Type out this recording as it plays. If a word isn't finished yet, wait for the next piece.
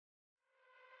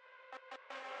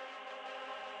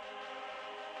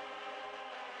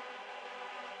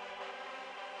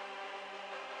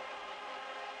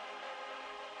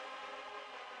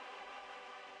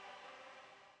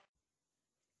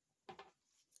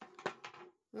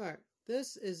Alright,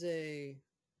 this is a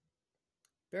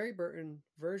Barry Burton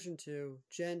version 2,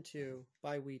 Gen 2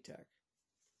 by WeTech.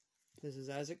 This is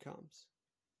as it comes.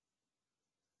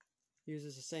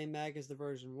 Uses the same mag as the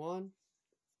version 1.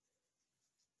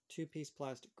 2-piece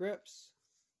plastic grips.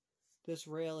 This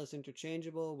rail is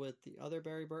interchangeable with the other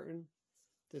Barry Burton.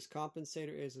 This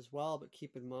compensator is as well, but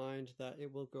keep in mind that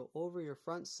it will go over your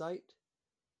front sight.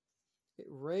 It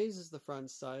raises the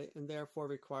front sight and therefore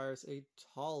requires a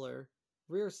taller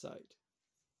rear sight.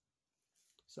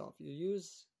 So if you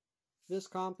use this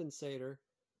compensator,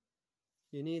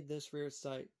 you need this rear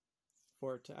sight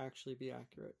for it to actually be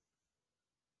accurate.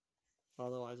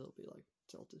 Otherwise it'll be like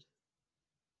tilted.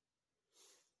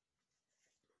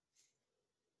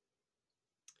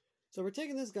 So we're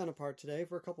taking this gun apart today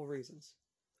for a couple reasons.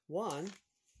 One,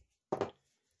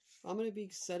 I'm going to be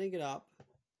setting it up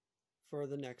for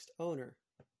the next owner.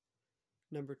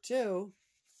 Number two,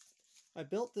 I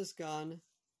built this gun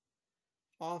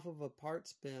off of a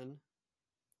parts bin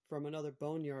from another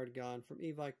boneyard gun from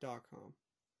evike.com.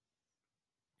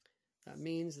 That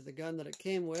means that the gun that it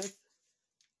came with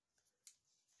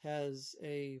has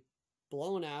a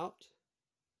blown out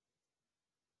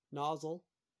nozzle.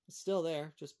 It's still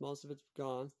there, just most of it's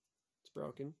gone. It's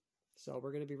broken. So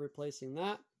we're going to be replacing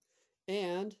that.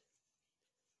 And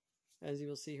as you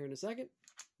will see here in a second,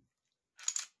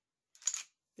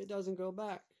 it doesn't go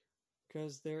back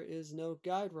because there is no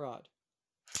guide rod.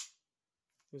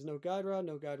 There's no guide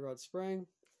rod spring.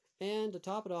 And to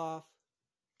top it off,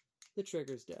 the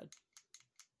trigger's dead.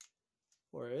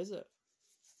 Or is it?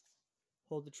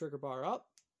 Hold the trigger bar up,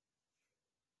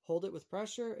 hold it with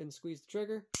pressure and squeeze the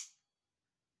trigger,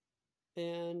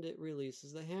 and it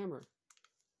releases the hammer.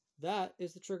 That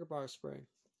is the trigger bar spring.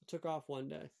 It took off one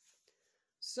day.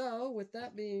 So with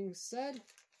that being said,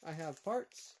 I have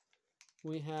parts.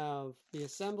 We have the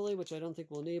assembly, which I don't think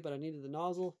we'll need, but I needed the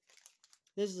nozzle.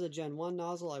 This is a Gen 1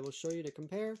 nozzle I will show you to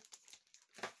compare.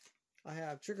 I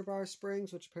have trigger bar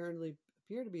springs, which apparently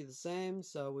appear to be the same,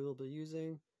 so we will be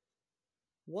using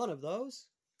one of those.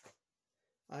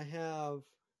 I have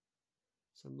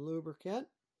some lubricant.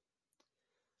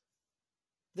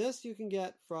 This you can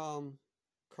get from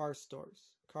car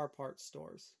stores, car parts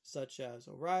stores, such as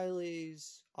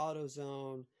O'Reilly's,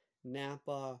 AutoZone,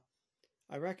 Napa.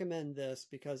 I recommend this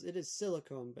because it is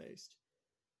silicone based.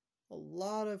 A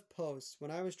lot of posts when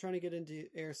I was trying to get into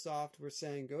airsoft were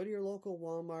saying go to your local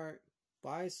Walmart,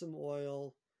 buy some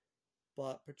oil,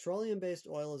 but petroleum based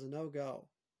oil is a no-go.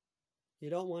 You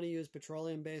don't want to use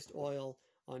petroleum based oil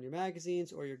on your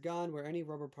magazines or your gun where any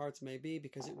rubber parts may be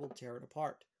because it will tear it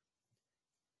apart.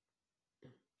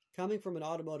 Coming from an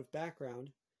automotive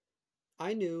background,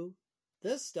 I knew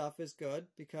this stuff is good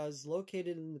because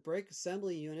located in the brake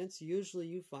assembly units, usually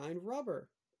you find rubber.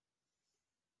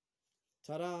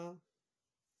 Ta-da!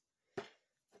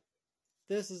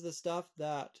 This is the stuff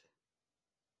that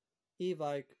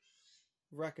Evike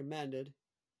recommended,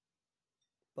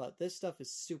 but this stuff is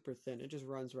super thin. It just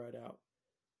runs right out.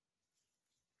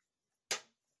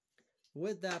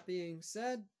 With that being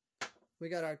said, we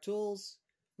got our tools,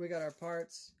 we got our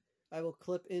parts. I will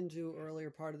clip into earlier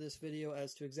part of this video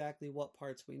as to exactly what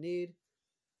parts we need.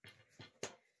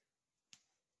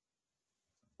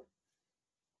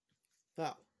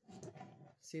 Oh,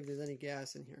 see if there's any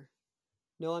gas in here.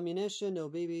 No ammunition, no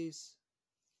BBs.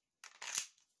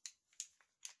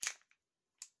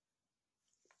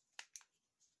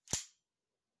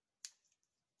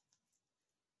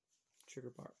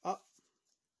 Trigger bar up.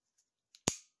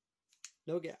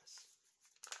 No gas.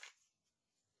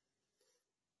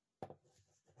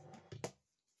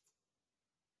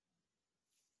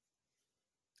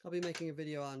 I'll be making a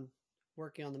video on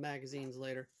working on the magazines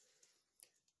later.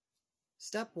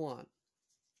 Step 1.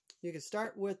 You can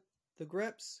start with the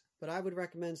grips, but I would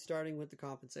recommend starting with the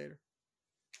compensator.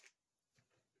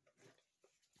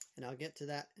 And I'll get to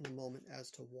that in a moment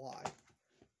as to why.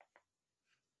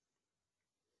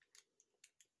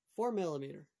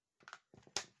 4mm.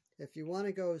 If you want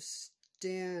to go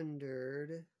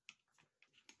standard,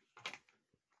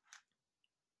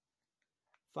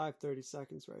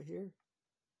 5/32 right here.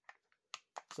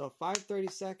 So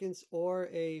 5/32 or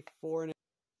a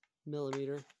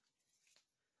 4.5mm.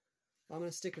 I'm going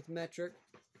to stick with metric.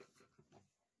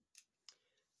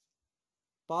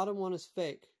 Bottom one is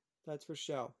fake. That's for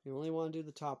show. You only want to do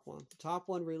the top one. The top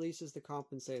one releases the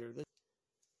compensator.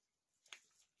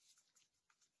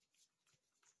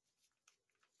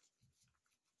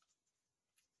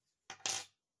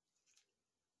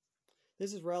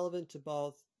 This is relevant to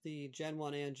both the Gen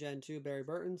 1 and Gen 2 Barry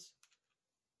Burtons.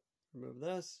 Remove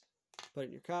this, put it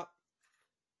in your cup,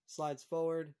 slides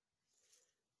forward.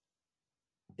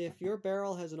 if your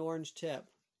barrel has an orange tip,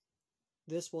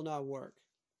 this will not work.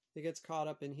 It gets caught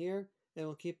up in here and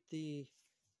will keep the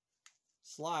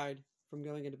slide from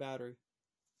going into battery.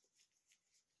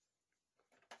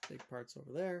 Big parts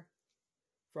over there.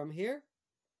 From here,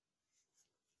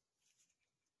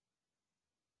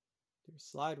 do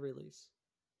slide release,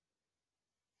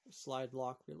 slide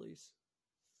lock release.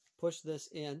 Push this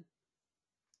in,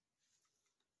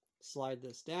 slide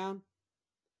this down,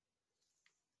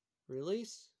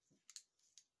 release,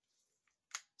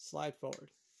 slide forward.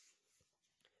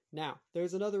 Now,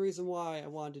 there's another reason why I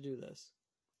wanted to do this.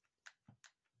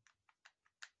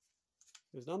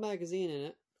 There's no magazine in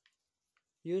it.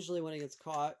 Usually when it gets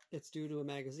caught, it's due to a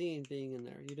magazine being in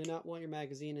there. You do not want your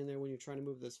magazine in there when you're trying to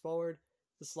move this forward.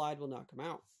 The slide will not come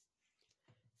out.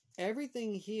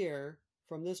 Everything here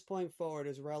from this point forward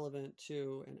is relevant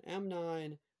to an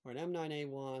M9 or an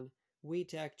M9A1,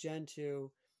 WeTech Gen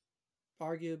 2,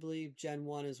 arguably Gen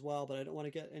 1 as well, but I don't want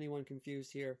to get anyone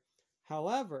confused here.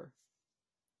 However,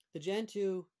 the Gen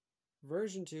 2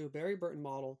 version 2 Barry Burton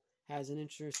model has an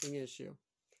interesting issue.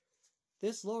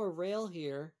 This lower rail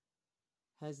here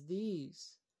has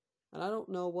these, and I don't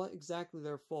know what exactly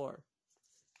they're for,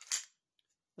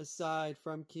 aside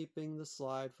from keeping the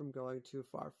slide from going too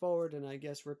far forward and I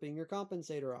guess ripping your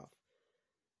compensator off.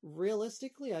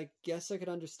 Realistically, I guess I could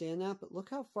understand that, but look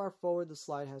how far forward the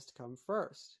slide has to come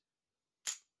first.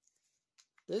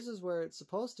 This is where it's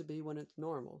supposed to be when it's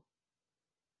normal.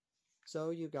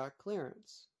 So you got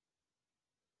clearance,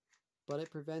 but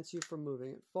it prevents you from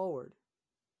moving it forward.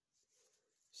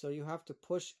 So you have to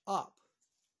push up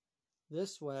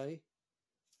this way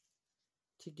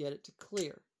to get it to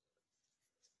clear.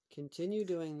 Continue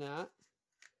doing that.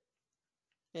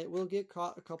 It will get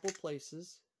caught a couple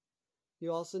places.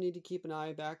 You also need to keep an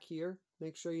eye back here.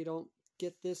 Make sure you don't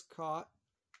get this caught.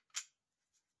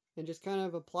 And just kind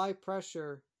of apply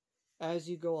pressure as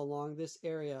you go along this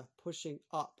area, pushing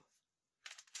up.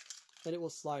 And it will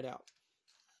slide out.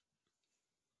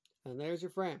 And there's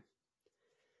your frame.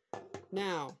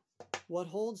 Now, what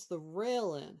holds the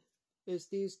rail in is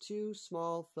these two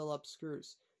small Phillips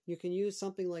screws. You can use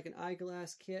something like an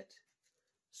eyeglass kit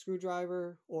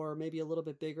screwdriver, or maybe a little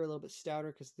bit bigger, a little bit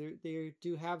stouter, because they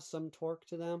do have some torque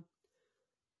to them.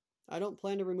 I don't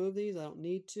plan to remove these. I don't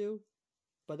need to,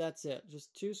 but that's it.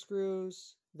 Just two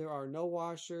screws. There are no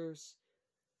washers.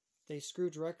 They screw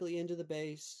directly into the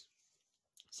base.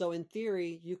 So in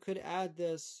theory, you could add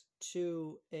this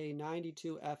to a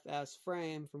 92FS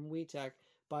frame from WeTech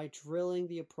by drilling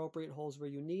the appropriate holes where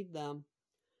you need them,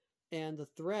 and the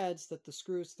threads that the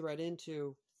screws thread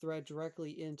into thread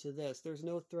directly into this. There's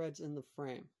no threads in the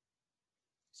frame.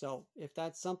 So if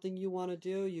that's something you want to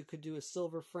do, you could do a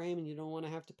silver frame and you don't want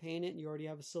to have to paint it and you already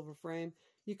have a silver frame,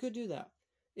 you could do that.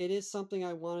 It is something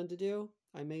I wanted to do.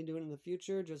 I may do it in the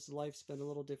future, just life's been a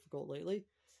little difficult lately.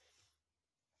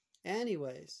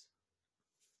 Anyways,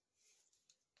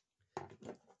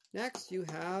 next you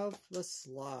have the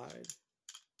slide.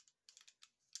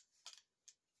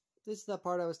 This is the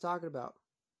part I was talking about.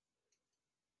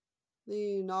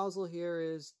 The nozzle here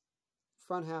is,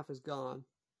 front half is gone.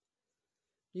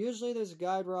 Usually there's a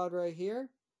guide rod right here.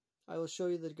 I will show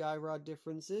you the guide rod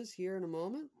differences here in a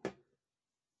moment.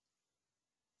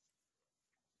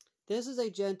 This is a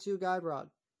Gen 2 guide rod.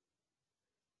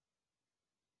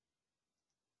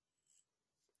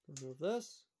 Remove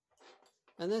this.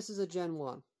 And this is a Gen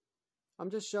 1.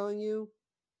 I'm just showing you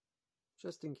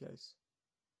just in case.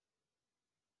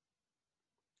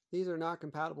 These are not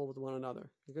compatible with one another.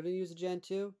 You're going to use a Gen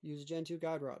 2, use a Gen 2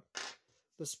 guide rod.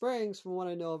 The springs, from what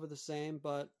I know, are the same,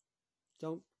 but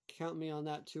don't count me on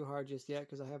that too hard just yet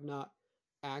because I have not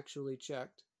actually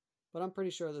checked. But I'm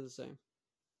pretty sure they're the same.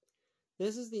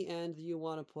 This is the end that you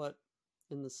want to put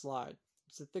in the slide.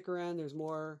 It's a thicker end. There's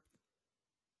more.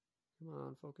 Come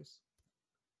on, focus.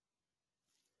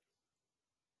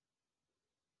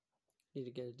 Need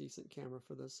to get a decent camera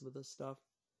for this with this stuff.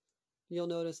 You'll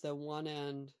notice that one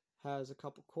end has a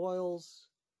couple coils.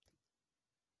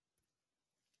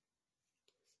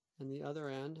 And the other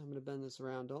end, I'm going to bend this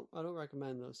around. I don't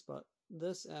recommend this, but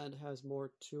this end has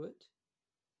more to it.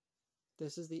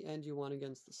 This is the end you want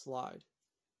against the slide.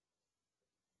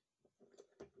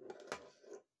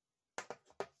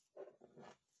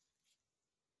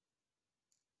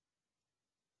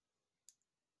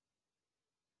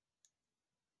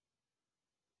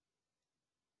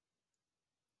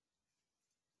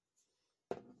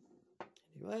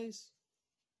 Anyways,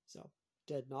 so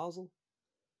dead nozzle.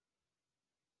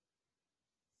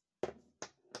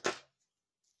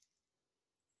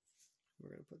 We're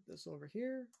going to put this over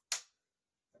here.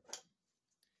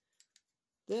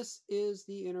 This is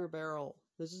the inner barrel.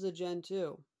 This is a Gen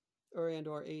 2 or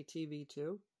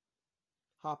ATV2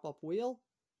 hop-up wheel.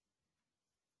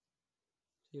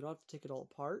 So you don't have to take it all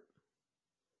apart.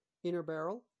 Inner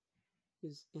barrel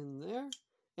is in there.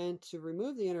 And to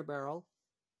remove the inner barrel,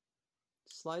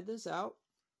 slide this out,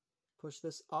 push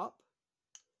this up,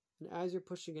 and as you're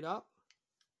pushing it up,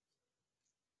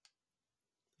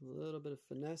 a little bit of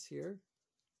finesse here.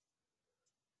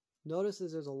 Notice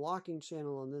that there's a locking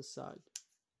channel on this side.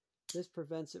 This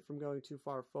prevents it from going too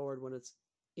far forward when it's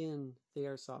in the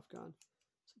airsoft gun.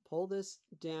 So pull this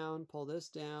down,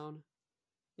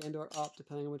 and or up,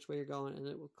 depending on which way you're going, and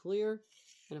it will clear,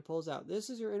 and it pulls out. This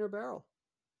is your inner barrel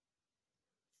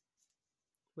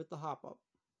with the hop up.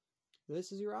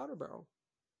 This is your outer barrel.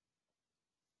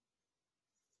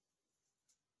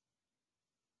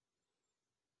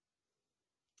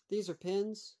 These are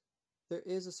pins. There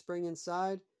is a spring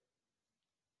inside.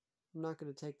 I'm not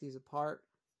going to take these apart.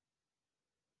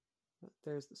 But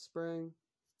there's the spring.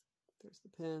 There's the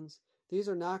pins. These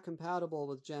are not compatible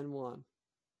with Gen 1.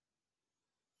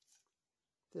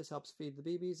 This helps feed the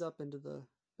BBs up into the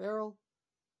barrel,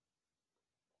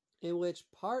 in which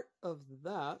part of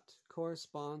that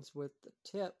corresponds with the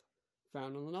tip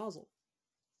found on the nozzle.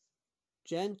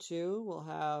 Gen 2 will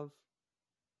have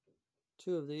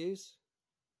 2 of these.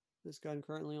 This gun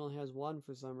currently only has 1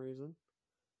 for some reason.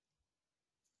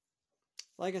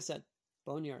 Like I said,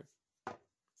 boneyard.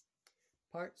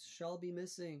 Parts shall be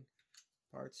missing.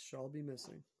 Parts shall be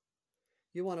missing.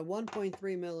 You want a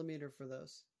 1.3 millimeter for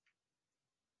this.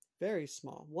 Very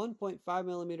small. 1.5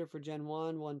 millimeter for Gen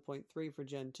 1, 1.3 for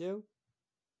Gen 2.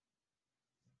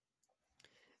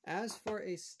 As for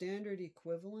a standard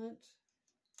equivalent,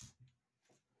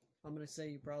 I'm going to say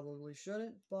you probably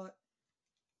shouldn't, but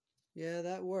yeah,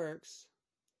 that works.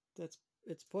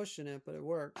 It's pushing it, but it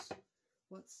works.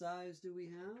 What size do we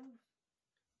have?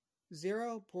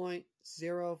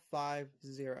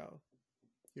 0.050.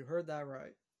 You heard that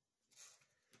right.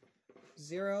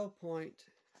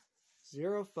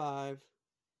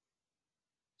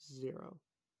 0.050.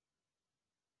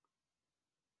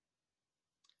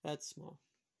 That's small.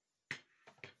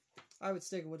 I would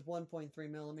stick it with 1.3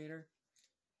 millimeter.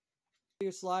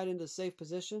 Your slide into safe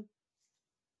position.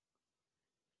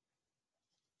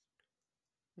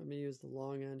 Let me use the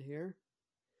long end here.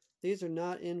 These are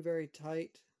not in very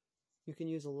tight. You can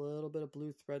use a little bit of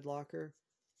blue thread locker,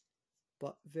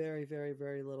 but very, very,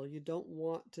 very little. You don't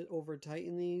want to over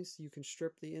tighten these. You can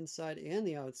strip the inside and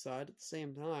the outside at the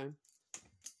same time,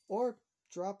 or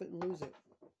drop it and lose it.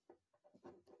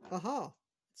 Aha! It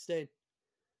stayed.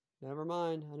 Never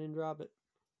mind, I didn't drop it.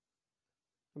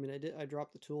 I mean, I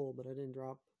dropped the tool, but I didn't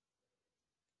drop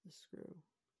the screw.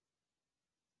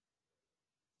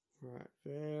 Alright,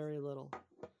 very little.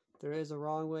 There is a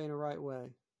wrong way and a right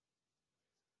way.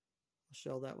 I'll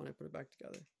show that when I put it back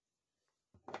together.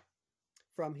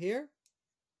 From here,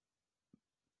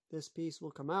 this piece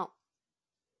will come out.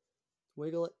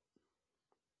 Wiggle it.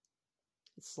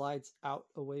 It slides out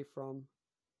away from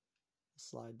the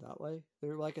slide that way.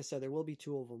 There, like I said, there will be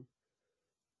 2 of them.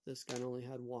 This gun only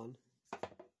had 1.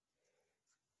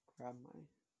 Grab my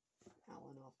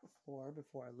Allen off the floor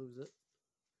before I lose it.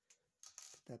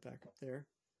 Put that back up there.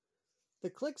 The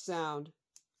click sound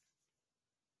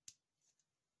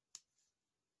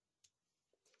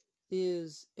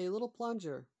is a little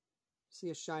plunger. See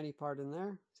a shiny part in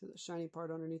there? See the shiny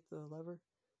part underneath the lever?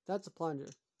 That's a plunger.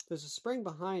 There's a spring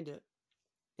behind it,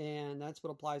 and that's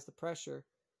what applies the pressure.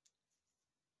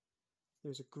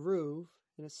 There's a groove,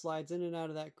 and it slides in and out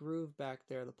of that groove back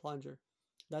there, the plunger.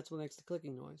 That's what makes the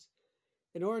clicking noise.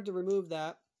 In order to remove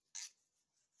that,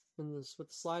 and with the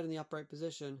slide in the upright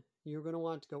position, you're going to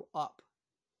want to go up.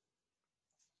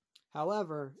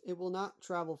 However, it will not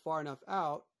travel far enough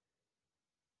out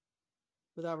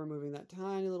without removing that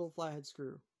tiny little flathead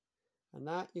screw. And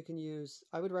that you can use,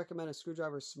 I would recommend a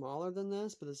screwdriver smaller than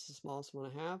this, but this is the smallest one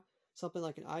I have. Something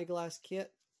like an eyeglass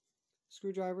kit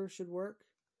screwdriver should work.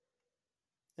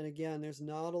 And again, there's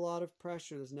not a lot of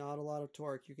pressure, there's not a lot of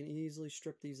torque. You can easily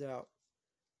strip these out.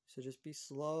 So just be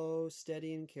slow,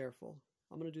 steady, and careful.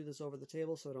 I'm going to do this over the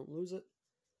table so I don't lose it.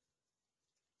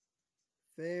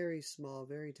 Very small,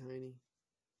 very tiny.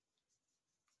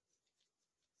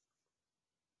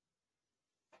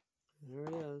 There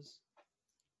it is.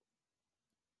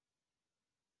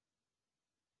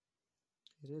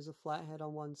 It is a flathead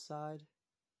on one side.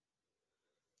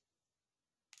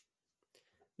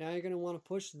 Now you're going to want to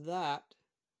push that,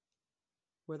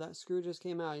 where that screw just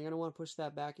came out, you're going to want to push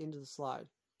that back into the slide.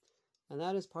 And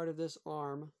that is part of this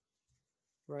arm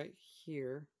right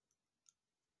here.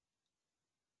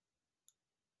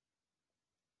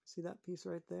 See that piece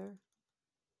right there?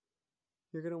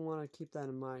 You're going to want to keep that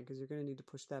in mind because you're going to need to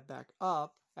push that back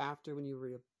up after when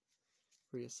you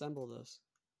reassemble this.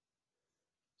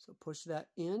 So push that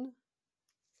in.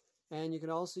 And you can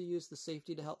also use the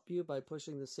safety to help you by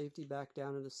pushing the safety back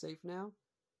down into safe now.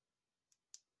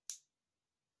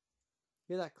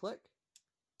 Hear that click?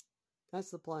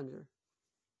 That's the plunger.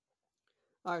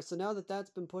 Alright, so now that that's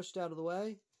been pushed out of the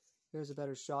way, here's a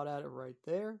better shot at it right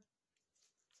there.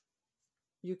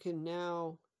 You can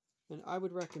now, and I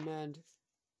would recommend,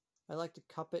 I like to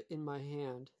cup it in my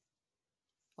hand.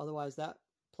 Otherwise that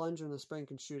plunger and the spring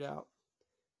can shoot out.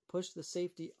 Push the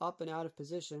safety up and out of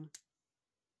position.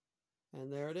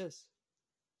 And there it is.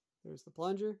 There's the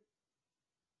plunger.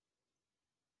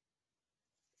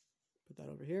 Put that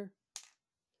over here.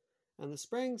 And the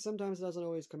spring, sometimes it doesn't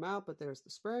always come out, but there's the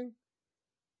spring.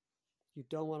 You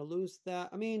don't want to lose that.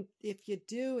 I mean, if you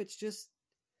do, it's just,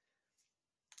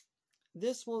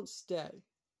 this won't stay.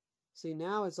 See,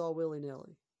 now it's all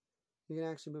willy-nilly. You can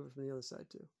actually move it from the other side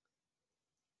too.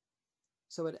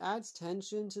 So it adds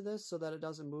tension to this so that it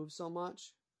doesn't move so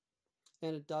much.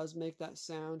 And it does make that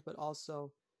sound, but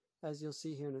also, as you'll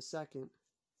see here in a second,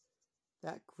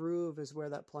 that groove is where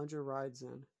that plunger rides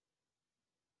in.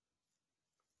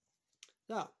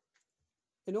 Now,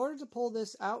 in order to pull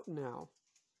this out now,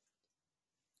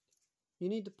 you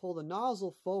need to pull the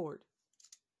nozzle forward.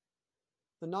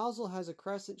 The nozzle has a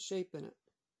crescent shape in it.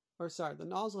 Or sorry, the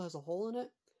nozzle has a hole in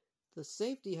it. The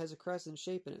safety has a crescent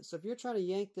shape in it. So if you're trying to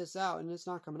yank this out and it's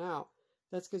not coming out,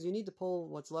 that's because you need to pull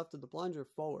what's left of the plunger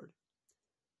forward.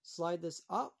 Slide this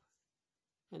up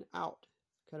and out.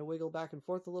 Kind of wiggle back and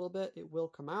forth a little bit. It will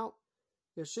come out.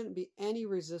 There shouldn't be any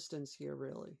resistance here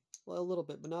really. Well, a little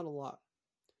bit, but not a lot.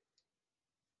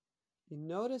 You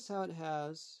notice how it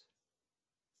has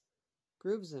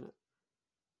grooves in it.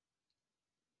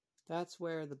 That's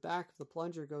where the back of the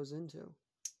plunger goes into.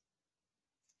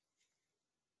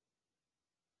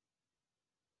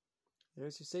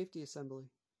 There's your safety assembly.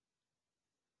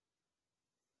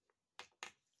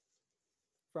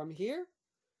 From here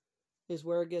is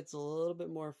where it gets a little bit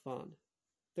more fun.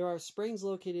 There are springs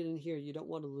located in here you don't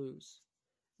want to lose.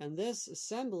 And this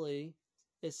assembly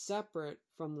is separate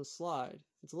from the slide.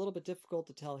 It's a little bit difficult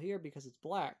to tell here because it's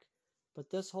black. But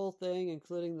this whole thing,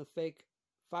 including the fake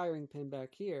firing pin back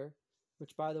here,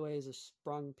 which by the way is a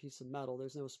sprung piece of metal.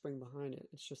 There's no spring behind it.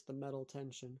 It's just the metal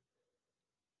tension.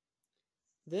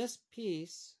 This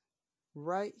piece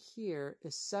right here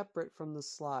is separate from the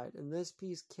slide. And this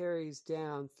piece carries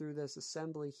down through this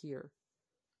assembly here.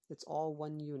 It's all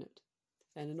one unit.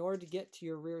 And in order to get to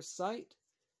your rear sight,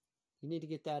 you need to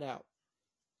get that out.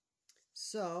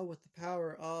 So, with the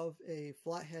power of a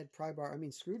flathead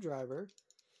screwdriver,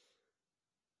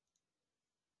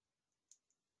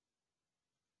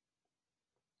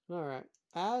 alright,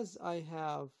 as I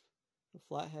have a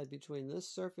flathead between this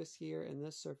surface here and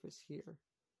this surface here,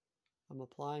 I'm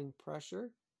applying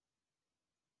pressure.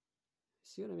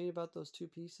 See what I mean about those two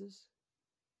pieces?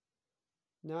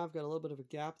 Now I've got a little bit of a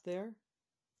gap there.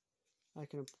 I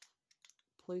can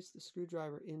place the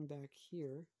screwdriver in back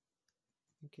here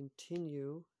and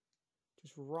continue,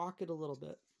 just rock it a little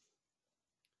bit.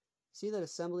 See that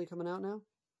assembly coming out now?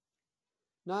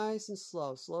 Nice and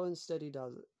slow and steady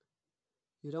does it.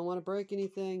 You don't want to break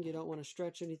anything, you don't want to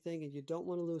stretch anything, and you don't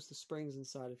want to lose the springs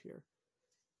inside of here.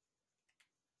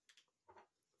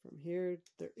 From here,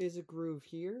 there is a groove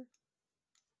here.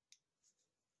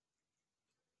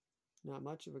 Not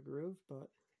much of a groove, but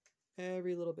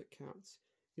every little bit counts.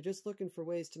 You're just looking for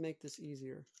ways to make this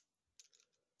easier.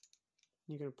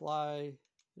 You can apply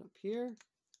it up here.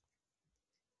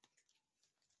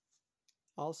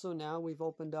 Also, now we've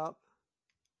opened up.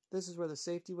 This is where the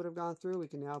safety would have gone through. We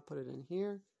can now put it in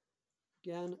here.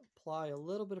 Again, apply a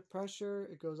little bit of pressure.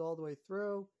 It goes all the way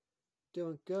through.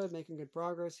 Doing good, making good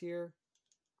progress here.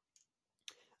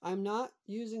 I'm not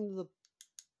using the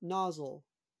nozzle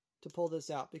to pull this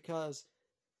out because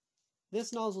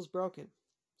this nozzle is broken.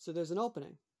 So there's an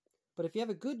opening. But if you have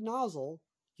a good nozzle,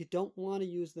 you don't want to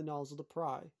use the nozzle to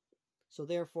pry. So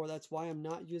therefore, that's why I'm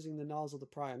not using the nozzle to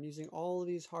pry. I'm using all of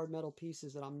these hard metal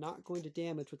pieces that I'm not going to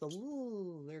damage with a...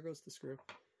 Ooh, there goes the screw.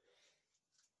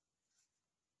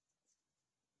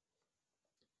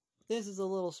 This is a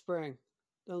little spring.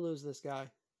 Don't lose this guy.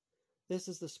 This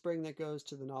is the spring that goes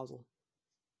to the nozzle.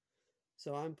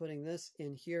 So I'm putting this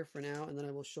in here for now, and then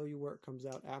I will show you where it comes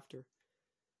out after.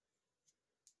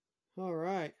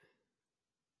 Alright.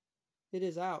 It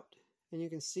is out. And you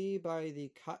can see by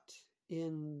the cut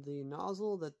in the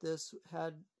nozzle that this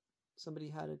somebody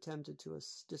had attempted to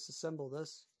disassemble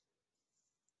this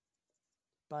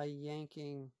by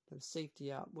yanking the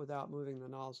safety out without moving the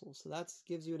nozzle. So that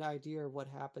gives you an idea of what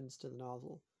happens to the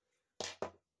nozzle.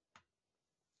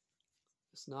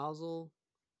 This nozzle,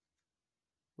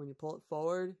 when you pull it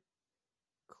forward,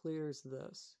 clears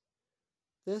this.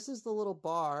 This is the little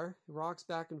bar, it rocks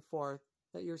back and forth,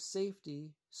 that your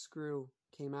safety screw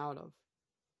came out of.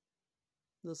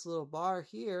 This little bar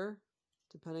here,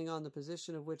 depending on the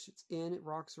position of which it's in, it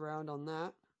rocks around on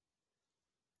that.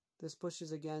 This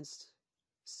pushes against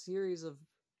a series of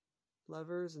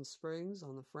levers and springs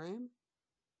on the frame.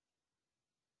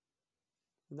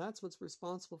 And that's what's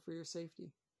responsible for your safety.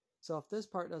 So if this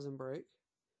part doesn't break,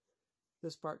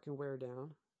 this part can wear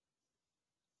down.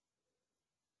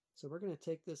 So we're going to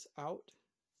take this out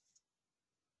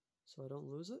so I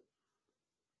don't lose it.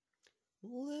 A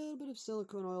little bit of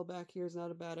silicone oil back here is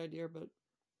not a bad idea, but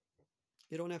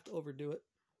you don't have to overdo it.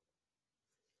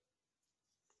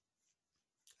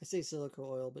 I say silicone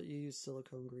oil, but you use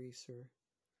silicone grease or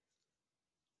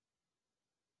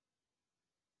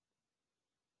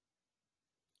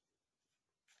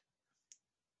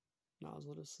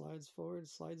nozzle just slides forward,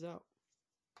 slides out.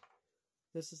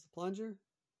 This is the plunger.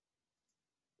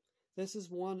 This is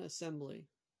one assembly.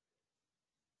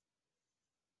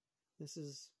 This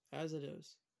is as it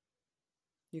is.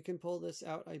 You can pull this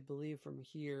out, I believe, from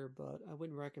here, but I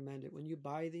wouldn't recommend it. When you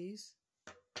buy these,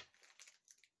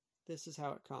 this is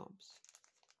how it comes.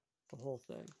 The whole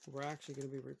thing. We're actually going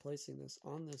to be replacing this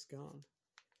on this gun,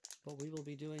 but we will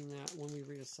be doing that when we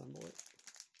reassemble it.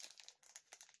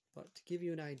 But to give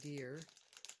you an idea,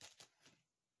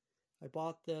 I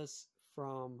bought this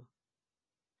from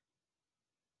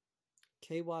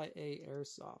KYA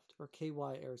Airsoft, or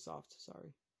KY Airsoft,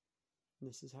 sorry. And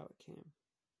this is how it came.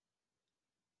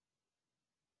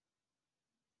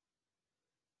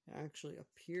 It actually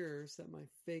appears that my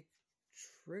fake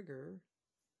trigger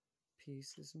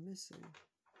piece is missing,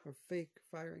 or fake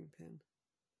firing pin.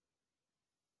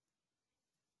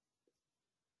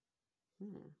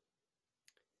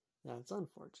 That's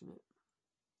unfortunate.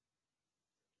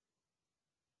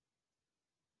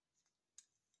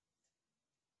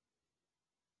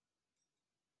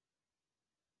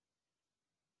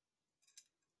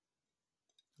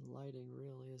 The lighting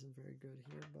really isn't very good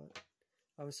here, but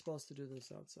I was supposed to do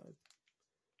this outside.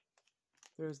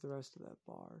 There's the rest of that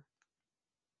bar.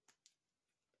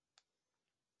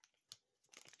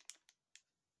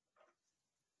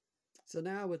 So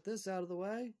now with this out of the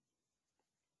way,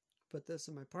 put this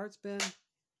in my parts bin.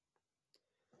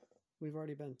 We've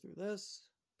already been through this.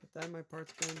 Put that in my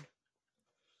parts bin.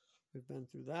 We've been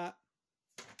through that.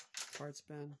 Parts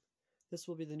bin. This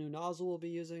will be the new nozzle we'll be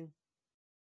using.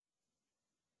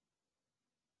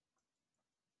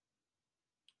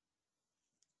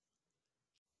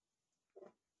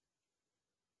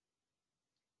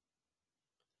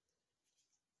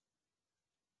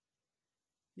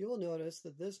 You'll notice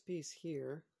that this piece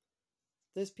here,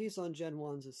 this piece on Gen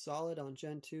 1s is solid. On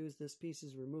Gen 2s, this piece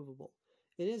is removable.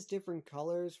 It is different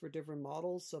colors for different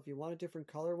models, so if you want a different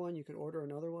color one, you could order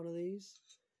another one of these.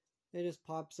 It just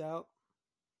pops out.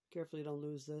 Carefully don't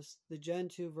lose this. The Gen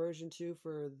 2 version 2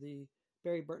 for the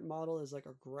Barry Burton model is like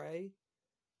a gray.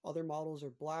 Other models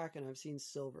are black, and I've seen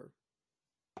silver.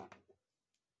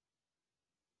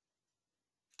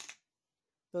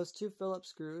 Those two Phillips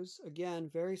screws, again,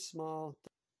 very small.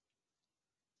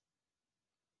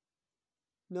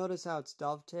 Notice how it's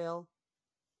dovetail.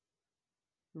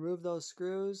 Remove those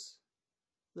screws.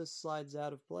 This slides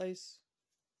out of place.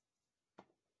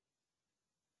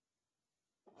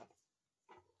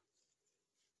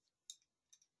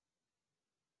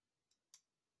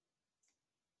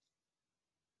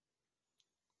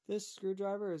 This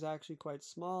screwdriver is actually quite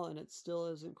small, and it still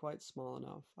isn't quite small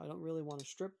enough. I don't really want to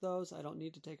strip those. I don't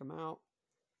need to take them out.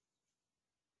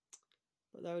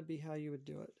 But that would be how you would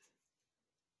do it.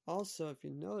 Also, if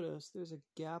you notice, there's a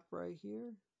gap right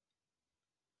here.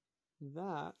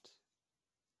 That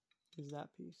is that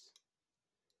piece.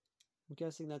 I'm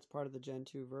guessing that's part of the Gen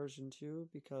 2 version 2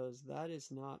 because that is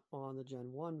not on the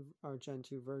Gen 1 or Gen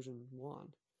 2 version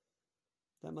 1.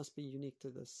 That must be unique to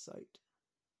this site.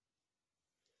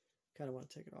 Kind of want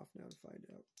to take it off now to find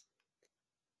out.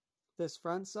 This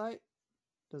front sight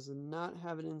does not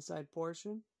have an inside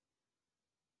portion.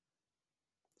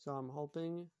 So I'm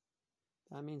hoping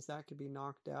that means that could be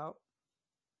knocked out.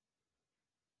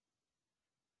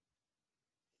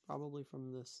 Probably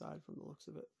from this side from the looks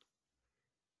of it.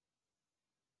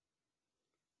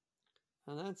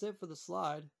 And that's it for the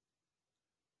slide.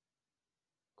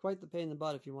 Quite the pain in the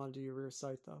butt if you want to do your rear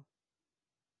sight though.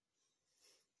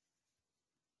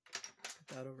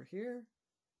 Put that over here.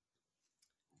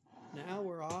 Now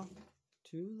we're off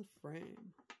to the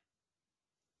frame.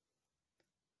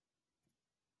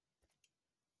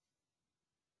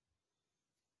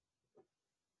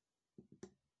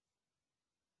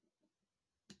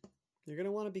 You're going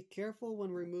to want to be careful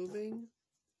when removing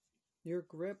your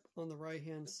grip on the right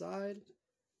hand side,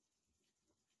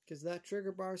 because that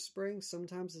trigger bar spring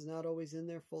sometimes is not always in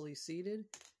there fully seated,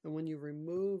 and when you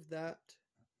remove that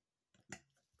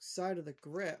side of the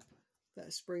grip,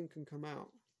 that spring can come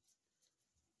out.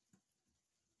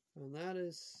 And that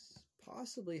is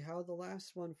possibly how the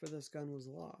last one for this gun was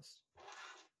lost.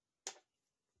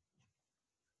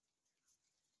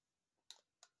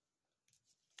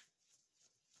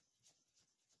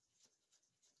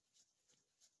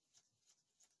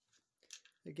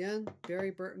 Again,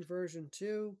 Burton version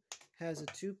 2 has a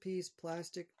 2-piece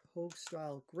plastic Hogue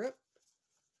style grip.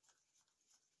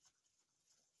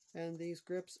 And these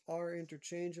grips are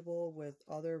interchangeable with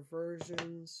other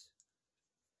versions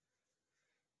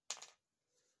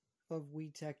of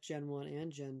WeTech Gen 1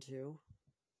 and Gen 2.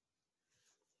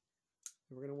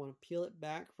 We're going to want to peel it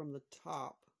back from the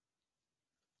top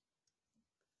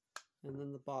and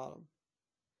then the bottom.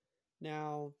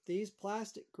 Now, these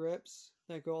plastic grips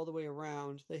that go all the way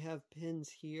around, they have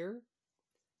pins here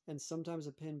and sometimes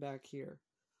a pin back here.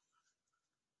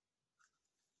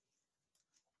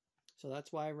 So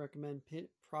that's why I recommend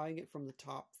prying it from the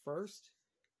top first.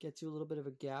 Gets you a little bit of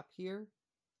a gap here.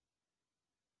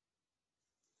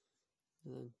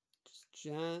 And then just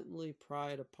gently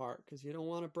pry it apart, because you don't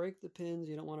want to break the pins,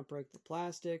 you don't want to break the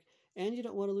plastic, and you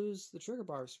don't want to lose the trigger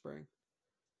bar spring.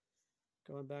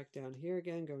 Going back down here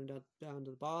again, going down to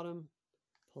the bottom,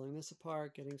 pulling this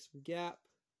apart, getting some gap.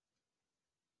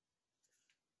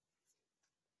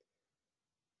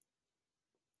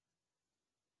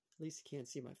 At least you can't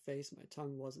see my face. My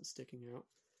tongue wasn't sticking out.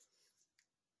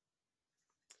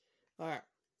 Alright,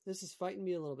 this is fighting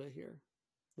me a little bit here.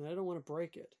 And I don't want to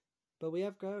break it. But we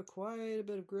have got quite a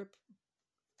bit of grip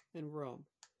and room.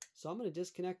 So I'm going to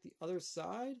disconnect the other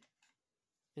side,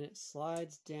 and it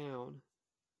slides down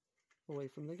away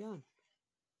from the gun.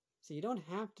 So you don't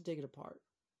have to take it apart.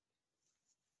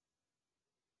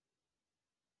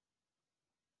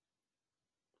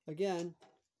 Again,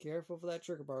 careful for that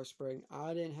trigger bar spring.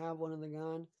 I didn't have one in the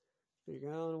gun, but you're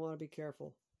going to want to be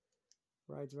careful.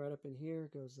 Rides right up in here,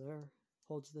 goes there,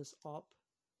 holds this up,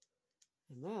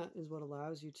 and that is what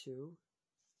allows you to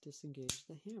disengage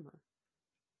the hammer.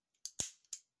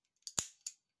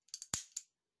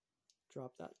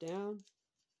 Drop that down.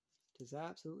 Does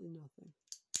absolutely nothing.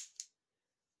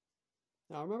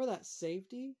 Now remember that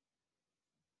safety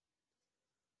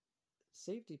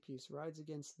piece rides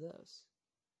against this,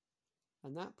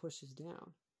 and that pushes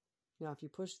down. Now if you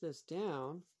push this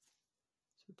down,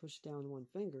 so we push down one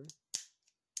finger,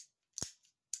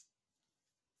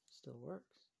 still works.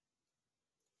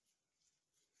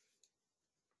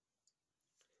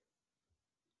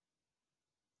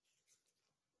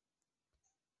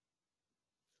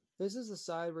 This is the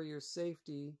side where your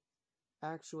safety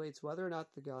actuates whether or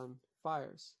not the gun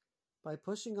fires. By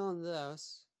pushing on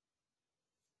this,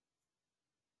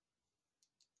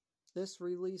 this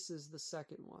releases the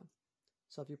second one.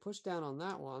 So if you push down on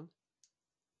that one,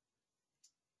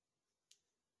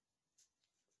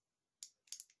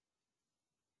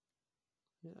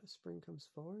 yeah, spring comes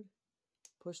forward.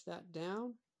 Push that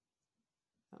down,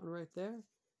 that one right there.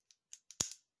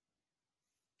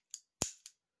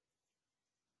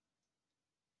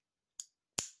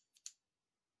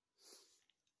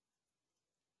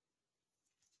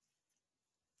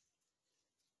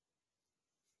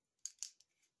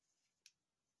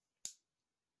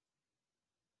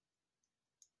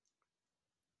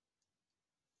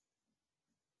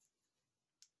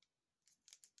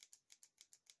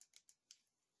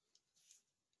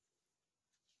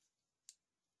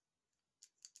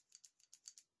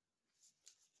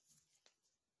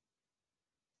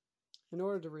 In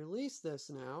order to release this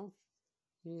now,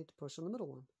 you need to push on the middle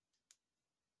one.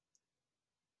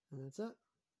 And that's it.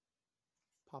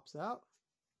 Pops out.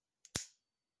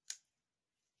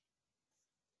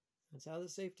 That's how the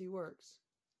safety works.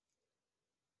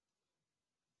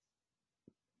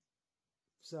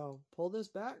 So pull this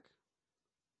back.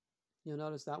 You'll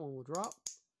notice that one will drop.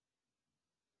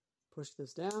 Push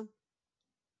this down.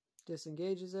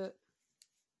 Disengages it.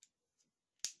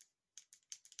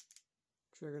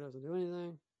 Trigger doesn't do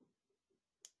anything.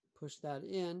 Push that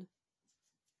in.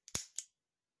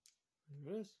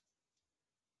 There it is.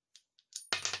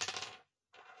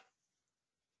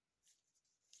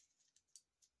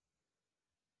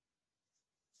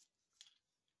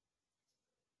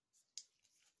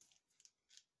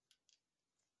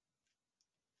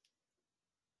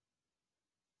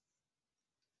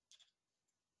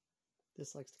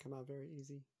 This likes to come out very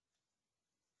easy.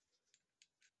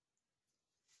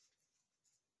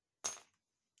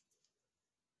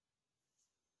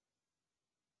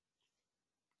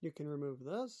 You can remove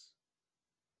this.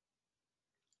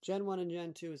 Gen 1 and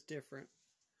Gen 2 is different.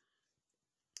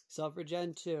 So for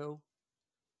Gen 2,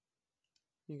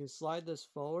 you can slide this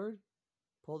forward,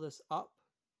 pull this up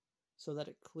so that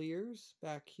it clears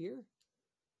back here,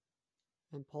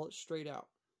 and pull it straight out.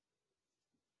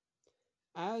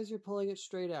 As you're pulling it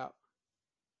straight out,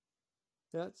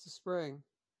 that's the spring.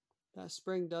 That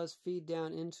spring does feed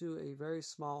down into a very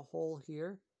small hole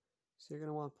here. So you're going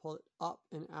to want to pull it up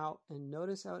and out. And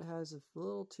notice how it has a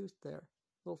little tooth there,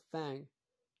 little fang.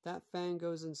 That fang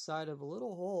goes inside of a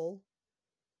little hole.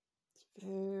 It's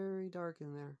very dark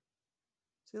in there.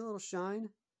 See a little shine?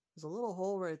 There's a little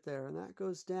hole right there, and that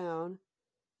goes down,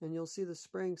 and you'll see the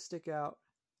spring stick out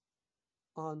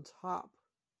on top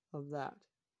of that.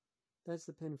 That's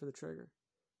the pin for the trigger.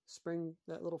 Spring,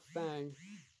 that little fang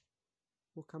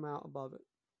will come out above it.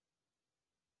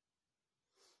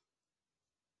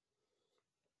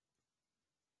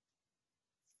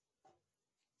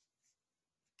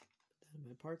 Put that in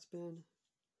my parts bin.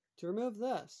 To remove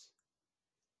this,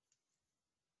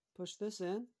 push this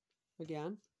in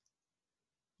again,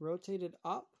 rotate it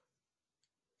up,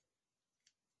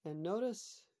 and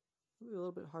notice, it'll be a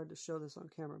little bit hard to show this on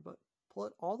camera, but pull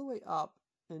it all the way up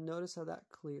and notice how that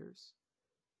clears.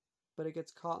 But it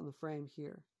gets caught in the frame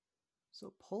here.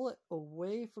 So pull it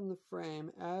away from the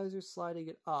frame as you're sliding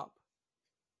it up.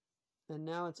 And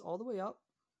now it's all the way up.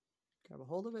 Grab a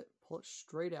hold of it, pull it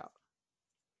straight out.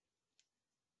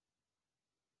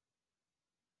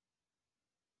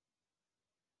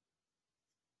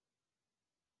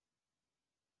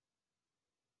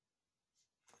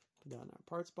 Put that in our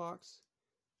parts box.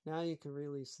 Now you can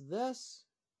release this.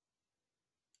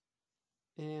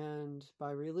 And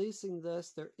by releasing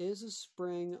this, there is a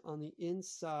spring on the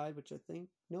inside, which I think,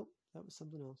 nope, that was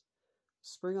something else.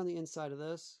 Spring on the inside of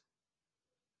this.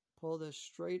 Pull this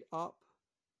straight up.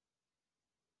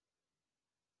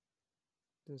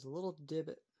 There's a little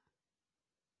divot,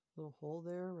 little hole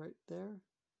there, right there.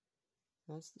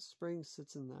 That's the spring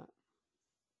sits in that.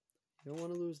 You don't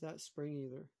want to lose that spring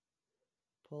either.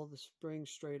 Pull the spring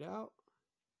straight out.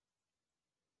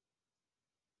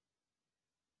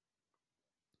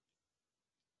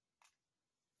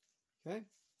 Okay,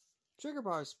 trigger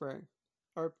bar spring,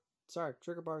 or sorry,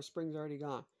 trigger bar spring's already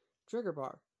gone. Trigger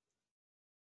bar.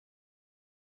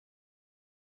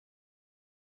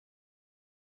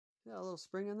 See that little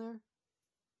spring in there?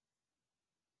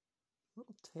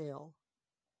 Little tail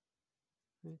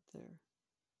right there.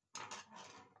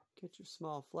 Get your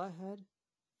small flathead.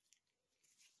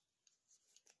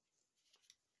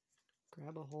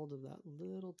 Grab a hold of that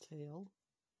little tail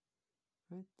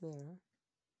right there.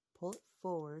 Pull it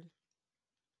forward.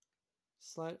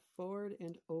 Slide it forward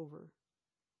and over.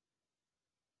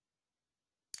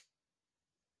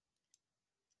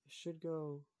 It should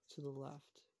go to the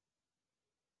left.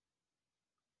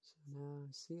 So now,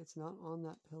 see, it's not on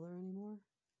that pillar anymore.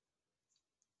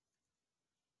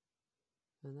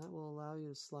 And that will allow you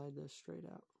to slide this straight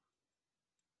out.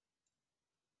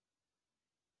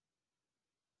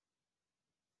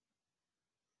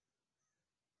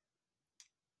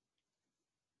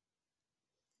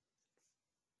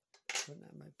 Putting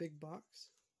that in my big box.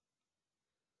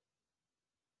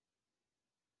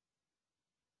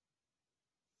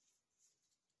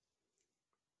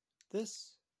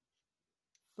 This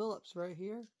Phillips right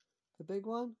here, the big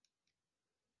one,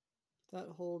 that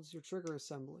holds your trigger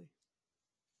assembly.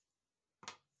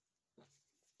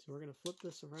 So we're going to flip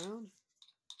this around.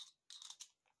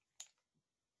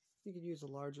 You could use a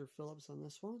larger Phillips on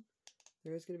this one.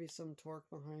 There is going to be some torque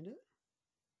behind it.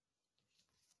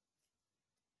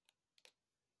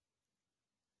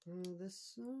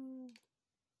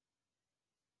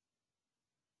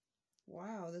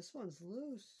 Wow, this one's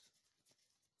loose.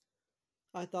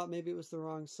 I thought maybe it was the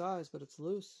wrong size, but it's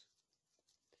loose.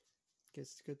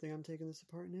 Guess it's a good thing I'm taking this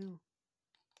apart now.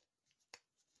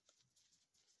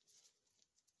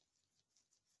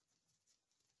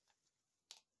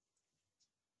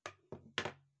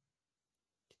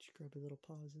 Get your grubby little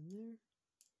paws in there.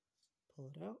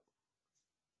 Pull it out.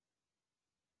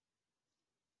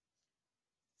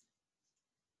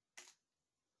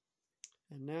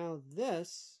 And now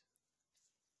this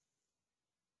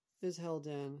is held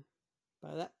in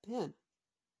by that pin.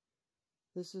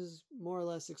 This is more or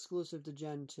less exclusive to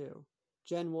Gen 2.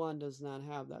 Gen 1 does not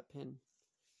have that pin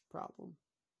problem.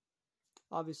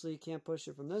 Obviously, you can't push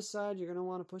it from this side. You're going to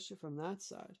want to push it from that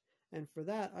side. And for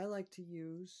that, I like to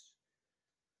use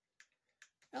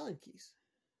Allen keys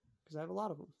because I have a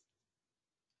lot of them.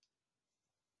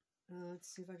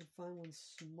 Let's see if I can find one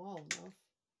small enough.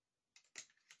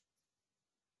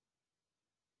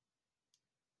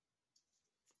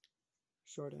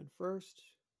 Short end first.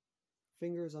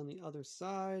 Fingers on the other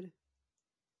side.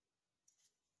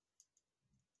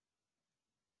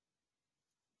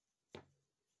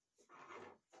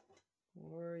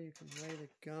 Or you can lay the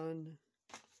gun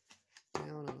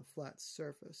down on a flat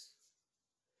surface.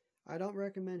 I don't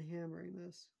recommend hammering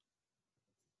this.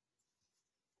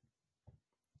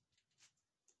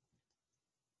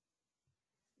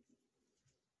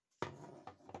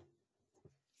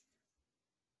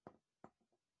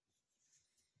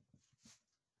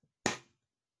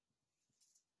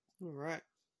 Alright,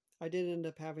 I did end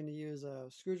up having to use a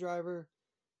screwdriver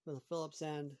with a Phillips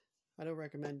end. I don't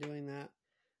recommend doing that.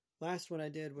 Last one I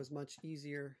did was much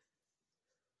easier.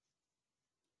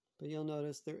 But you'll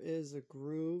notice there is a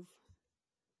groove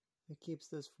that keeps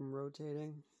this from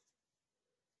rotating.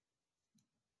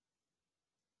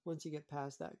 Once you get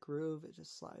past that groove, it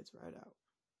just slides right out.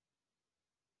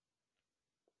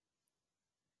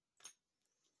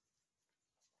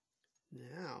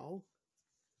 Now,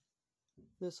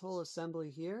 this whole assembly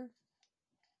here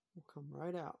will come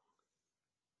right out.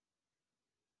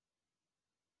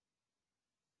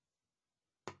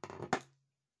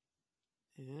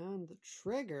 And the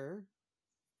trigger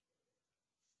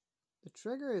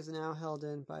is now held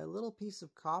in by a little piece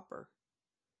of copper.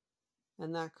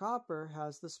 And that copper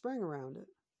has the spring around it.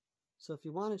 So if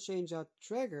you want to change out the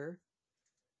trigger,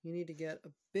 you need to get a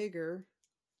bigger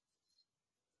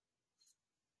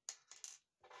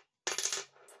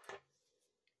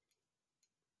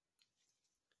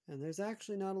and there's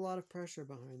actually not a lot of pressure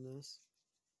behind this.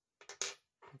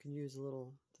 You can use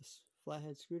this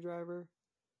flathead screwdriver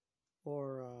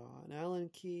or an Allen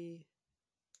key.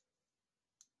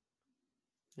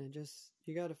 And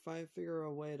you got to figure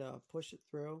a way to push it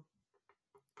through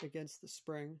against the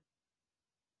spring.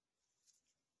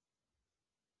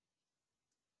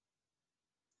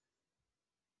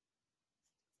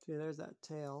 See, there's that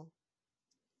tail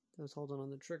that was holding on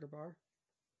the trigger bar.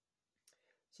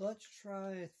 So let's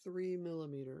try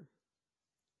 3mm.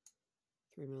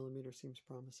 3mm seems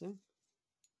promising.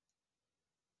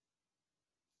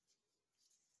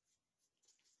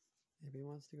 Maybe he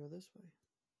wants to go this way.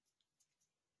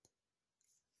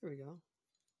 There we go.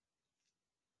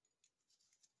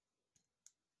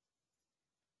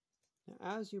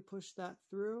 Now, as you push that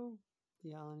through,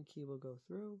 the Allen key will go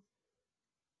through.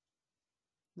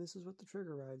 This is what the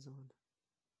trigger rides on.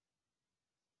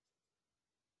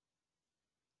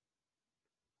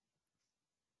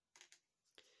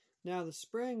 Now the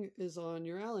spring is on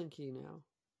your Allen key now.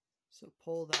 So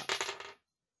pull that.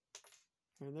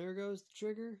 And there goes the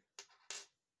trigger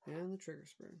and the trigger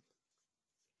spring.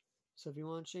 So if you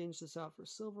want to change this out for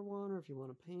silver one, or if you want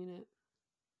to paint it.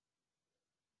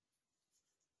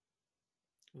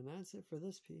 And that's it for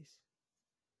this piece.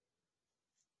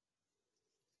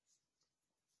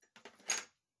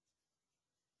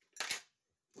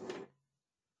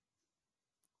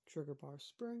 Trigger bar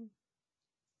spring.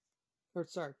 Or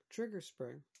sorry, trigger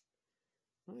spring.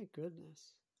 My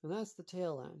goodness. And that's the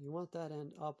tail end. You want that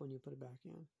end up when you put it back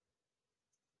in.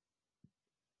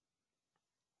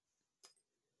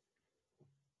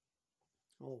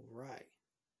 Alright.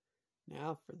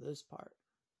 Now for this part.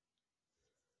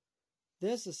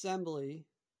 This assembly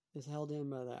is held in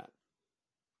by that.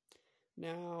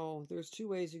 Now, there's two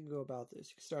ways you can go about this.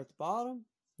 You can start at the bottom,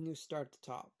 and you start at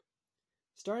the top.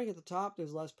 Starting at the top,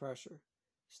 there's less pressure.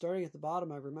 Starting at the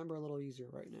bottom, I remember a little easier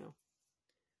right now.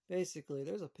 Basically,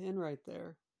 there's a pin right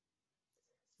there.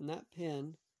 And that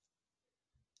pin,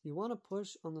 you want to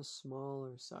push on the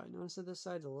smaller side. Notice that this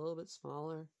side's a little bit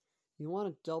smaller. You want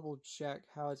to double check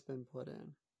how it's been put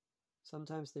in.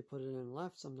 Sometimes they put it in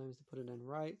left, sometimes they put it in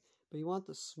right. But you want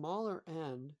the smaller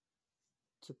end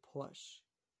to push,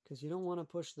 because you don't want to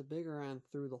push the bigger end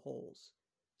through the holes,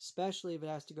 especially if it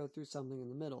has to go through something in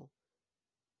the middle.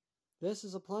 This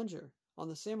is a plunger. On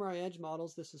the Samurai Edge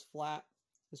models, this is flat,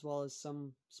 as well as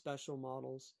some special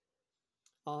models.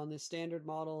 On the standard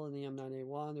model in the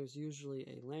M9A1, there's usually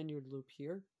a lanyard loop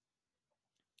here,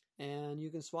 and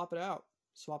you can swap it out.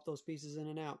 Swap those pieces in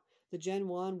and out. The Gen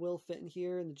 1 will fit in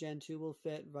here, and the Gen 2 will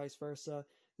fit, vice versa.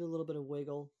 There's a little bit of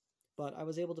wiggle, but I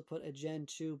was able to put a Gen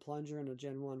 2 plunger in a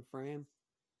Gen 1 frame.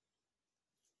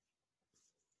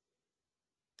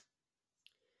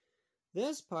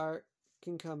 This part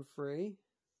can come free.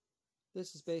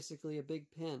 This is basically a big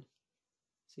pin.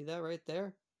 See that right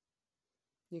there?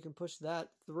 You can push that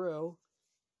through.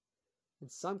 In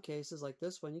some cases, like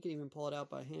this one, you can even pull it out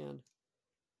by hand.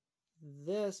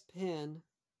 This pin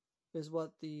is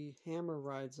what the hammer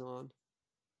rides on.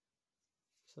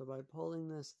 So by pulling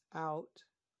this out,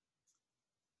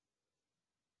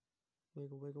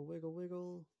 wiggle, wiggle, wiggle,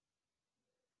 wiggle,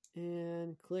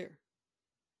 and clear.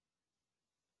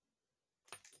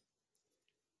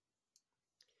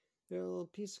 There's a little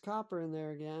piece of copper in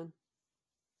there again.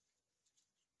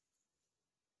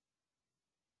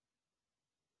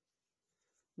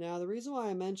 Now, the reason why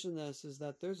I mention this is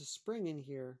that there's a spring in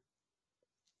here,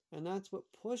 and that's what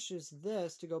pushes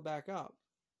this to go back up.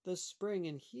 This spring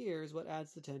in here is what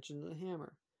adds the tension to the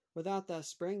hammer. Without that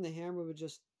spring, the hammer would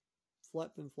just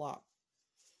flip and flop.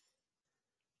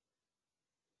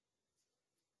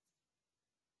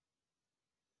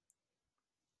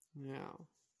 Now,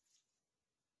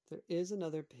 there is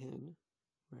another pin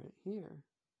right here.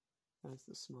 That's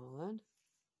the small end,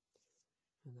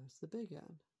 and that's the big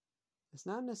end. It's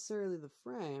not necessarily the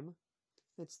frame,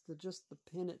 it's just the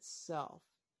pin itself.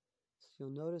 So you'll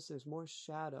notice there's more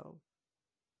shadow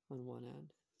on one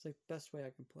end. It's like the best way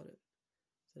I can put it,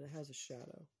 is that it has a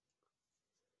shadow.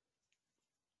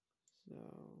 So,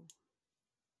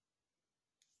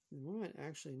 we might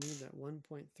actually need that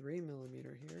 1.3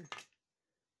 millimeter here.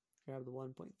 Grab the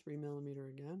 1.3 millimeter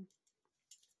again.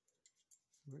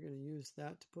 We're going to use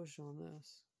that to push on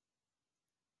this.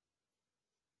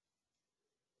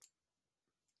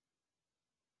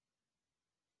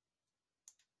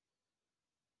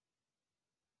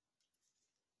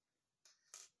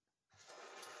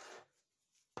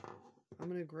 I'm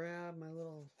going to grab my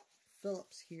little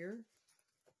Phillips here.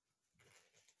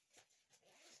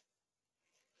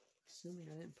 Assuming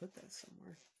I didn't put that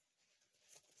somewhere.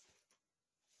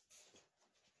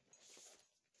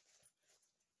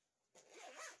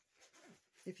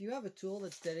 If you have a tool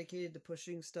that's dedicated to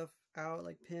pushing stuff out,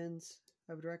 like pins,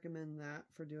 I would recommend that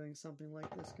for doing something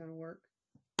like this kind of work.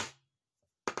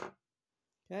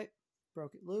 Okay,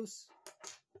 broke it loose.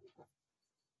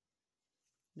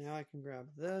 Now I can grab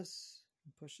this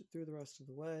and push it through the rest of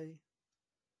the way.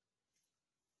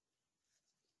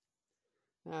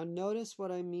 Now notice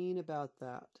what I mean about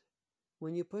that.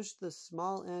 When you push the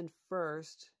small end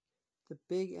first, the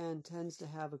big end tends to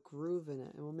have a groove in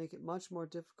it and will make it much more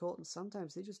difficult, and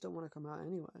sometimes they just don't want to come out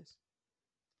anyways.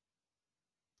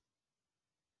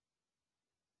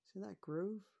 See that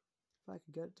groove? If I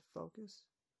could get it to focus.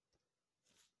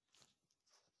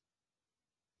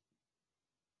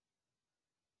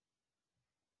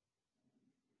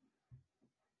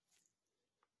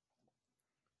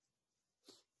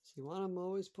 So you want to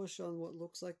always push on what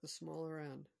looks like the smaller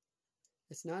end.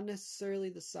 It's not necessarily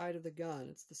the side of the gun,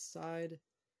 it's the side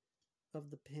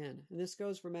of the pin. And this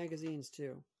goes for magazines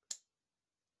too.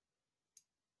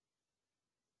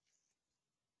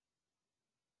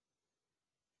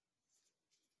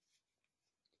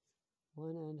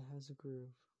 One end has a groove.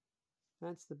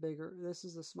 That's the bigger, this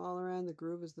is the smaller end, the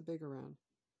groove is the bigger end.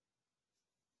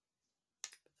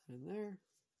 Put that in there.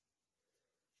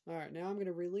 Alright, now I'm going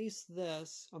to release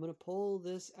this. I'm going to pull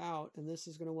this out, and this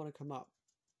is going to want to come up.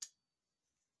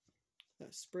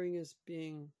 That spring is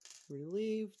being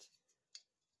relieved,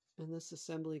 and this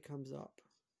assembly comes up.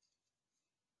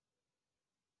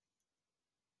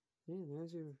 And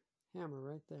there's your hammer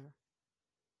right there.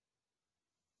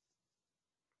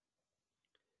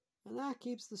 And that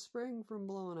keeps the spring from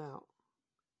blowing out.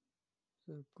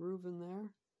 So groove in there.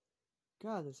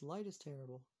 God, this light is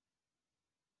terrible.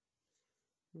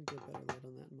 Let me get better light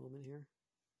on that moment here.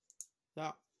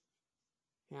 So,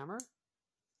 hammer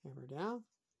down.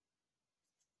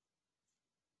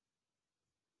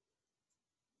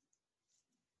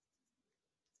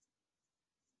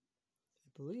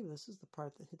 I believe this is the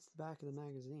part that hits the back of the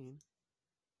magazine.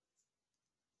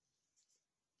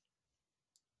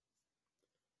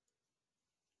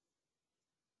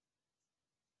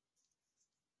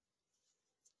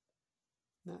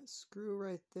 That screw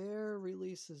right there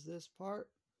releases this part.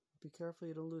 Be careful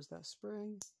you don't lose that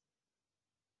spring.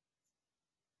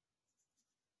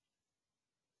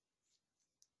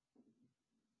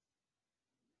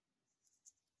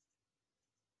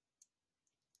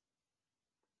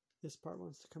 This part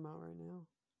wants to come out right now.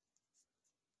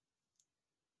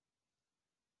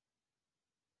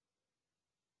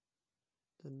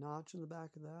 The notch in the back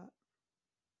of that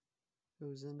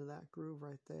goes into that groove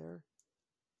right there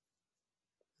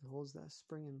and holds that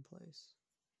spring in place.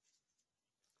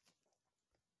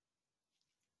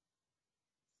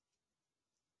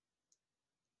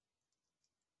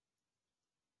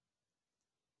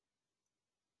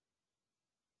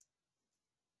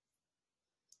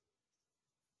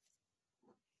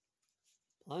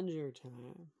 Plunger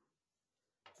time.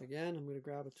 Again, I'm going to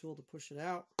grab a tool to push it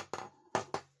out.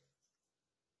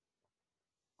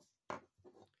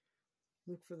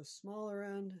 Look for the smaller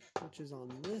end, which is on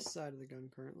this side of the gun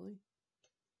currently.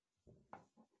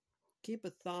 Keep a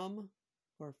thumb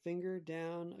or a finger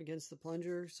down against the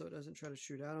plunger so it doesn't try to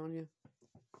shoot out on you.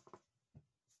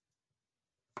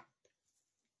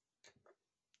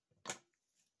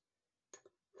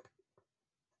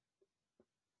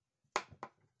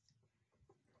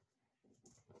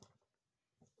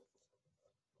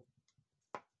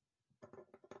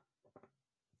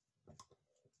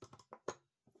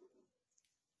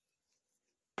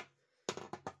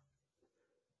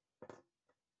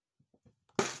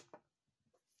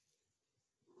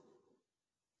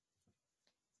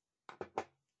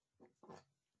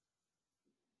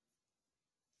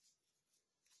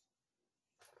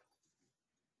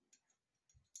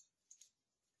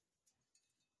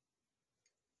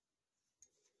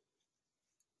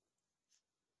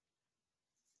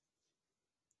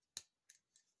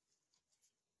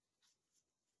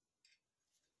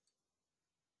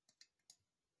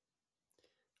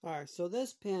 Alright, so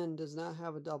this pin does not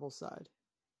have a double side.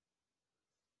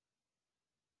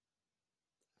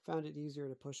 I found it easier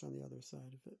to push on the other side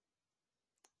of it.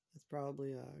 It's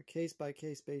probably a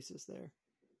case-by-case basis there.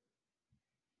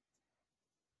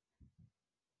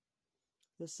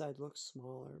 This side looks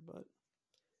smaller, but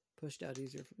pushed out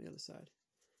easier from the other side.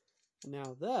 And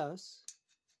now this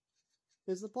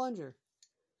is the plunger.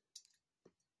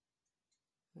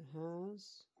 It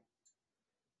has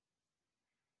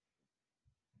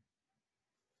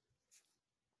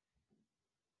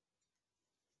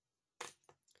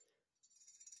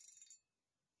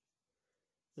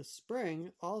the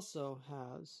spring also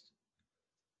has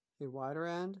a wider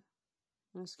end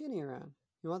and a skinnier end.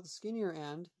 You want the skinnier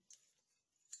end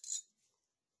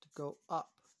to go up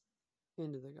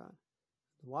into the gun,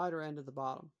 the wider end at the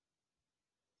bottom.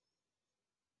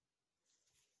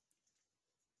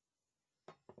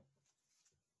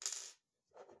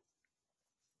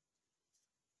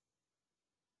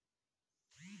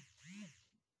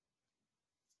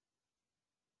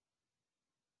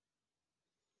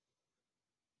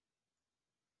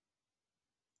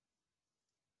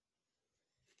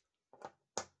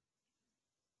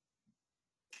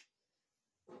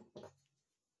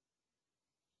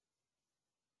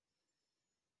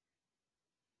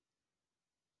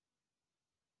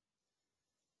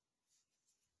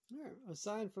 Right.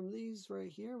 Aside from these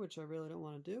right here, which I really don't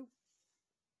want to do,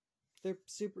 they're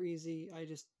super easy.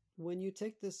 When you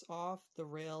take this off, the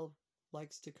rail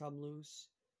likes to come loose.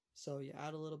 So you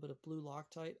add a little bit of blue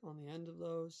Loctite on the end of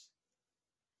those.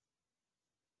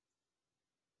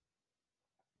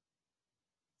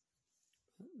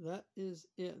 That is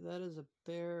it. That is a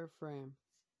bare frame.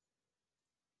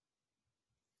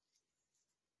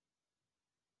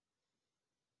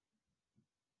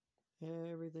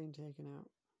 Everything taken out.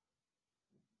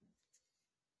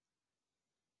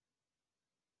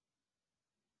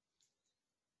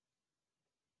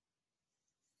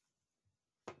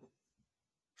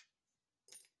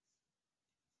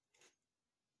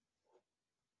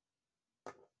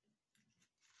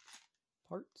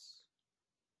 Parts.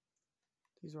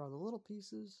 These are all the little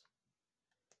pieces.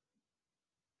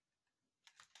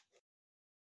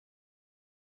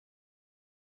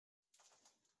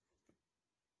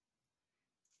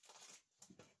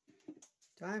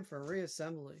 Time for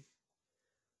reassembly.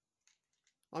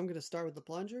 I'm going to start with the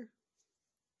plunger.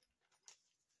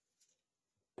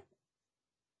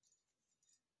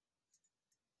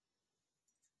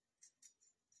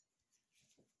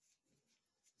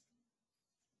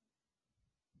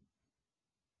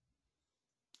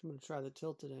 I'm going to try the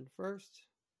tilted end first.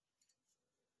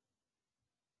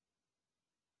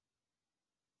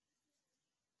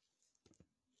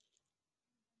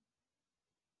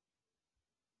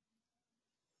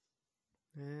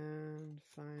 And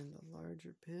find the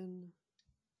larger pin.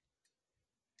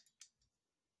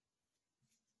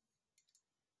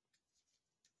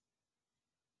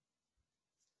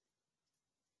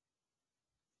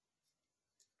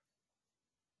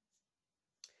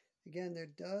 Again, there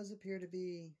does appear to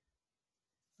be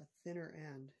a thinner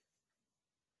end.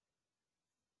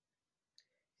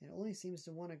 It only seems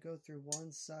to want to go through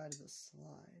one side of the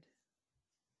slide.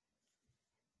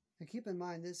 Now keep in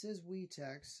mind, this is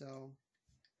WeTech, so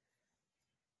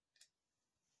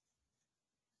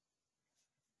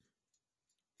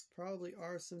probably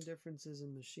are some differences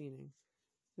in machining.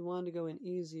 We wanted to go in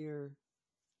easier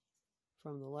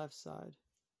from the left side.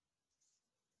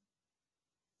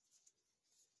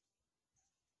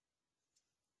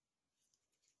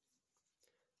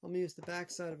 I'm going to use the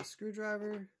back side of a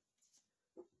screwdriver,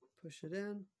 push it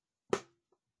in,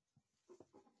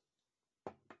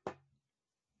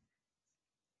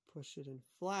 push it in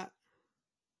flat,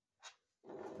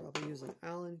 probably use an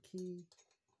Allen key.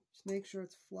 Just make sure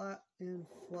it's flat and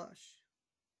flush.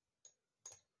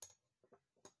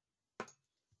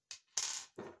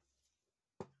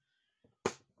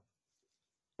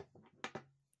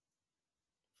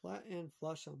 Flat and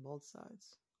flush on both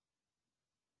sides.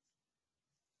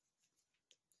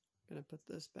 I'm going to put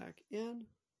this back in.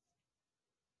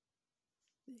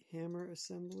 The hammer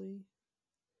assembly.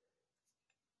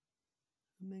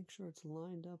 Make sure it's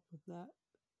lined up with that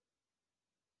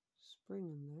spring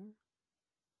in there.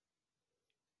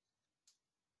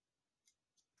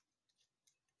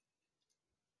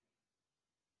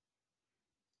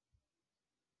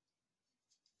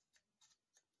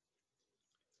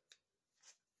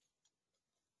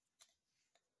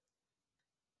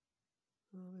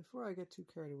 Before I get too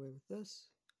carried away with this,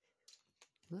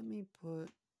 let me put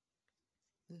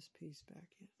this piece back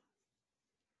in.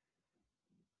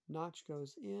 Notch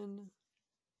goes in,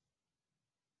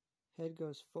 Head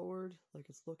goes forward like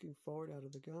it's looking forward out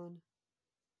of the gun.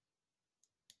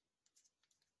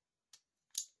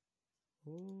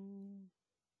 Oh,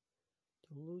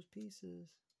 don't lose pieces.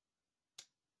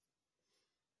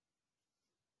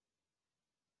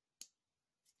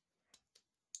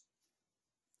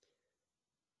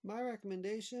 My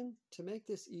recommendation, to make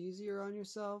this easier on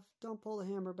yourself, don't pull the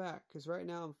hammer back, because right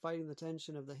now I'm fighting the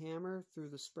tension of the hammer through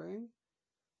the spring.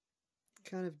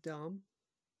 Kind of dumb,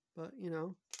 but you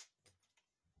know.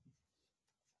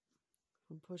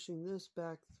 I'm pushing this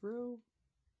back through.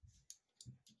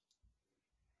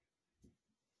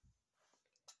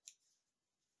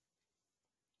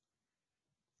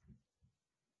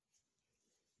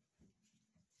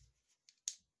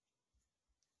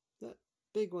 That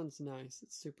big one's nice.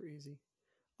 It's super easy.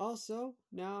 Also,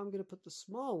 now I'm going to put the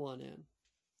small one in.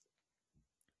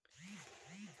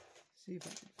 See if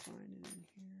I can find it in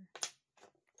here.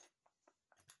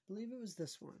 I believe it was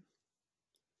this one.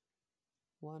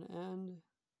 One end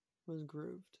was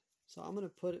grooved. So I'm going to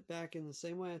put it back in the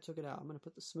same way I took it out. I'm going to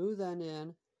put the smooth end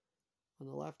in on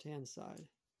the left-hand side.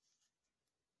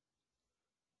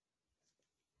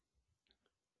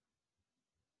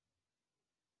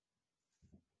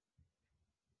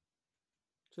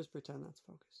 Just pretend that's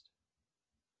focused.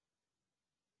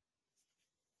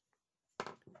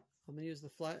 I'm going to use the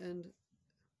flat end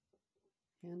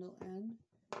handle end.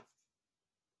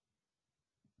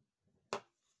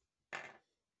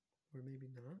 Or maybe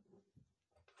not.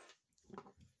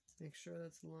 Make sure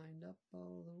that's lined up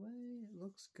all the way. It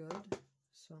looks good.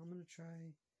 So I'm going to try.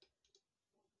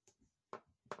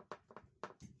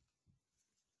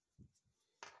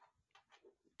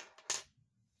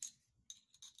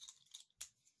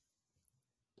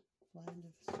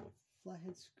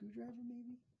 Flathead screwdriver,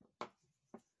 maybe?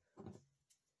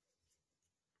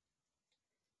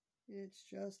 It's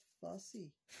just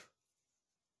fussy.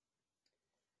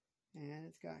 And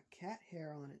it's got cat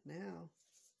hair on it now.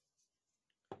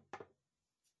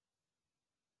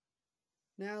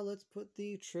 Now let's put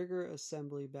the trigger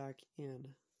assembly back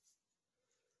in.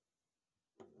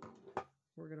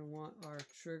 We're going to want our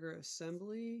trigger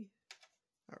assembly,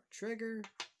 our trigger,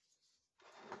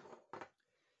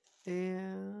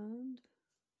 and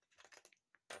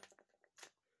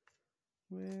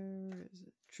where is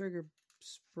it? Trigger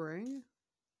spring.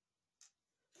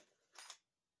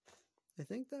 I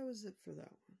think that was it for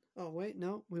that one. Oh, wait,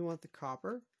 no, we want the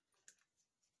copper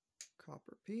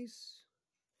piece.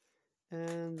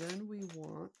 And then we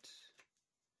want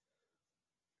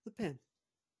the pin.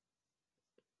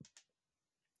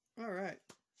 All right.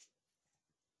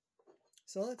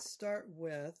 So let's start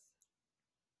with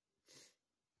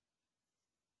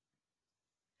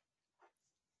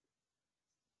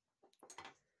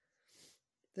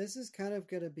this is kind of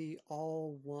going to be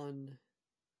all one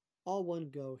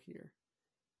go here.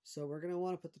 So we're going to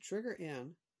want to put the trigger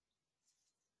in.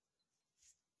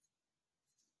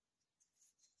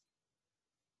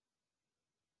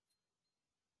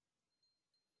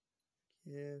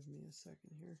 Give me a second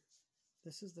here.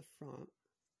 This is the front.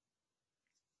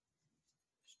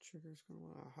 This trigger's going to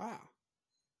want to, aha!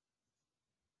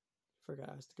 Forgot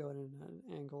I was to go in an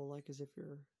angle like as if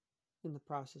you're in the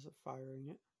process of firing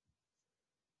it.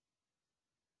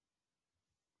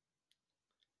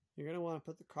 You're going to want to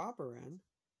put the copper in,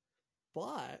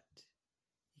 but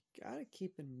you got to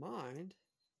keep in mind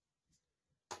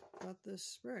about this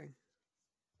spring.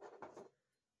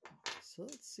 So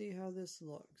let's see how this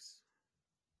looks.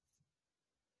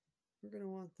 We're going to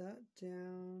want that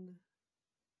down.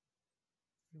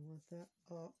 We want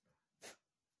that up.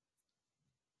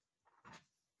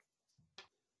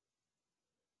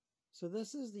 So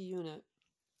this is the unit,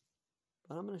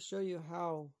 but I'm going to show you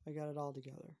how I got it all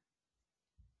together.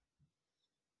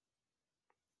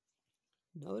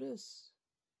 Notice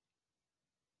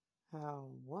how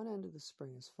one end of the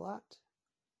spring is flat.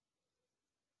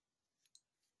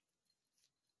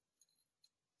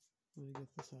 Let me get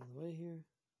this out of the way here.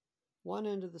 One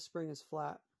end of the spring is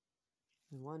flat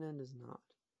and one end is not.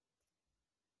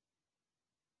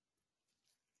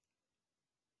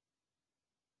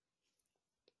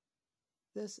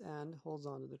 This end holds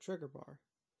onto the trigger bar.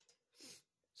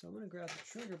 So I'm going to grab the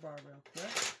trigger bar real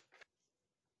quick.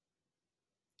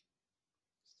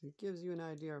 So it gives you an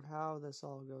idea of how this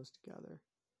all goes together.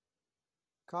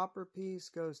 Copper piece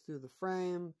goes through the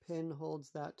frame, pin holds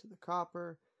that to the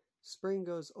copper, spring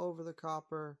goes over the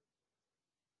copper.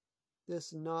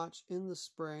 This notch in the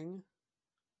spring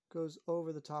goes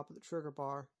over the top of the trigger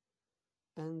bar,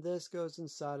 and this goes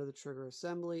inside of the trigger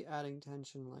assembly, adding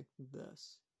tension like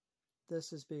this.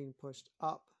 This is being pushed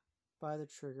up by the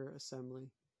trigger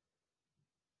assembly.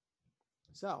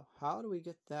 So, how do we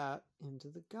get that into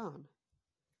the gun?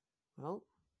 Well,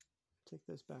 take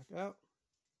this back out.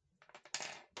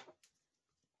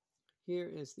 Here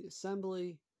is the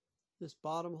assembly. This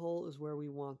bottom hole is where we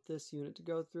want this unit to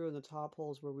go through, and the top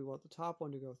hole is where we want the top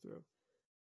one to go through.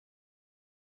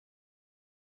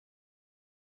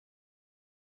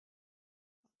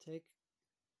 I'll take,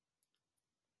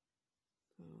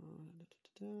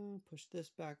 push this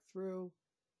back through.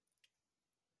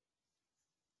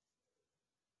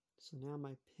 So now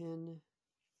my pin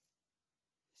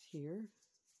is here.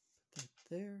 Put that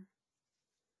there.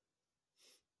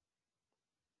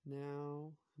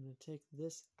 Now I'm going to take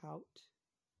this out.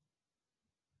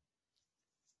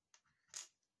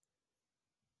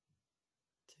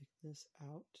 Take this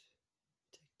out.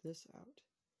 Take this out.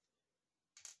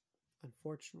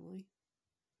 Unfortunately,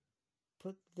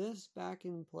 put this back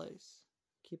in place.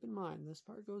 Keep in mind, this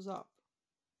part goes up.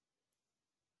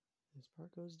 This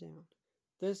part goes down.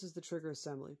 This is the trigger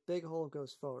assembly. Big hole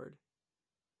goes forward.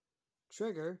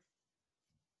 Trigger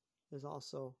is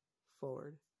also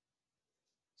forward.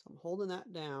 So I'm holding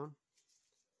that down.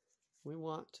 We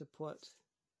want to put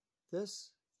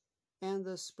this and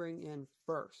this spring in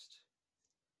first.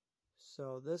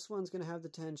 So this one's going to have the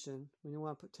tension. We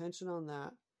want to put tension on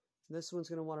that. This one's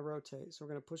going to want to rotate. So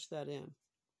we're going to push that in.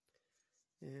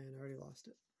 And I already lost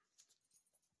it.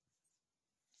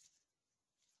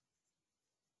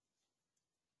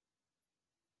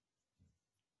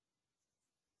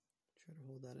 Try to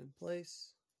hold that in place.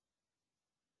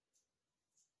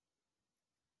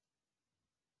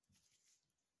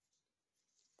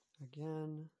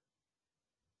 Again,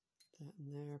 that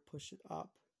in there, push it up.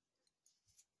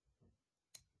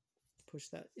 Push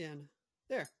that in.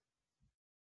 There.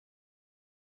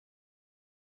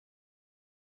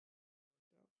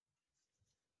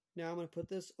 Now I'm going to put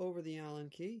this over the Allen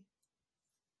key.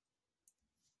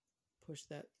 Push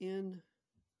that in.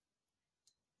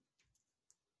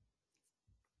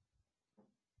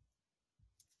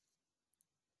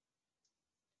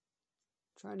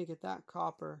 Trying to get that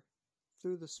copper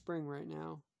through the spring right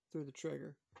now, through the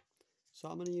trigger. So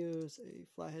I'm going to use a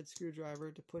flathead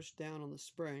screwdriver to push down on the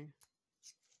spring.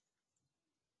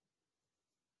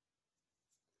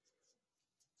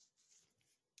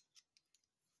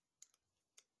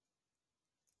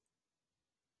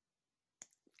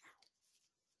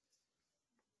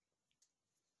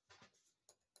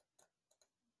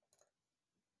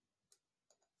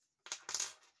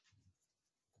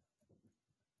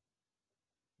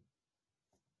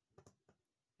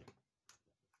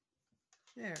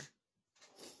 There.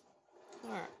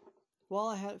 Alright. While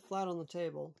I had it flat on the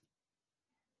table,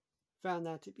 found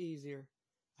that to be easier.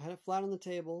 I had it flat on the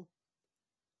table,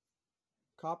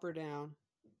 copper down,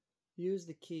 used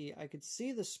the key. I could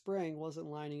see the spring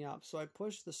wasn't lining up, so I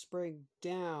pushed the spring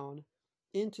down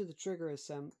into the trigger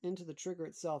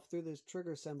itself through this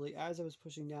trigger assembly as I was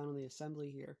pushing down on the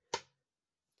assembly here.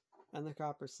 And the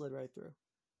copper slid right through.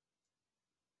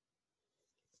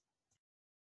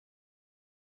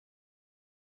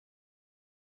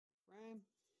 Frame.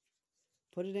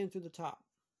 Put it in through the top.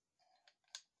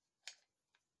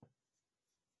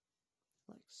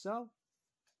 Like so.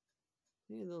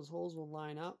 See, those holes will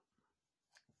line up.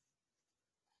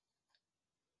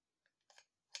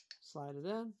 Slide it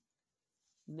in.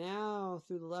 Now,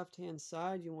 through the left-hand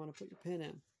side, you want to put your pin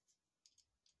in.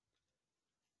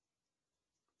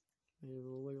 Maybe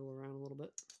we'll wiggle around a little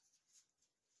bit.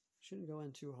 Shouldn't go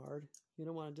in too hard. You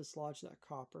don't want to dislodge that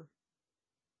copper.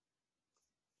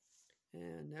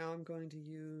 And now I'm going to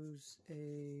use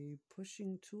a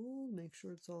pushing tool, make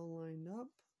sure it's all lined up.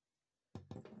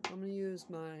 I'm going to use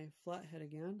my flathead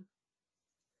again.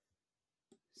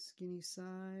 Skinny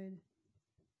side.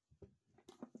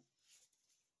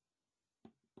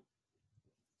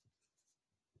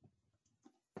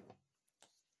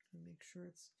 Make sure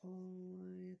it's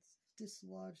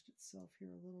dislodged itself here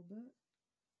a little bit.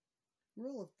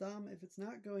 Rule of thumb, if it's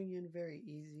not going in very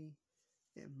easy,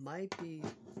 it might be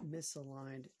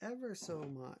misaligned ever so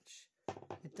much.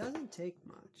 It doesn't take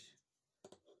much.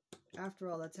 After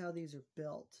all, that's how these are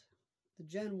built. The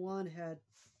Gen 1 had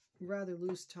rather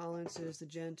loose tolerances. The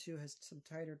Gen 2 has some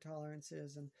tighter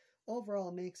tolerances, and overall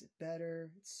it makes it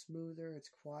better. It's smoother, it's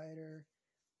quieter,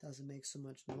 doesn't make so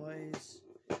much noise.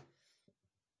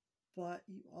 But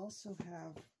you also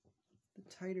have the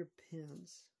tighter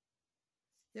pins.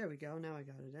 There we go, now I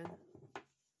got it in.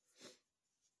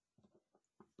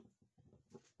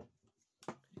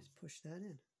 Just push that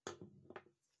in.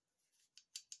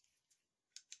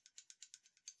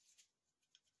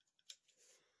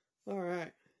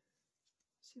 Alright,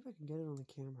 see if I can get it on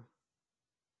the camera.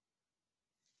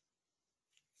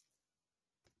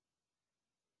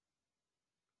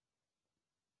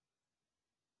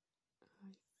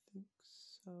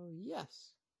 So,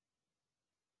 yes.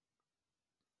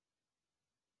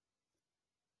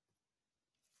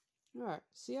 Alright,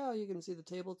 see how you can see the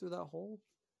table through that hole?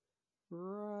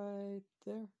 Right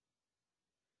there.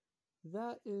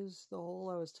 That is the hole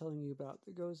I was telling you about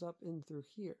that goes up in through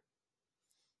here.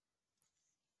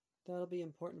 That'll be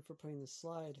important for putting the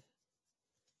slide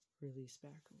release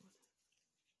back on.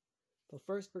 But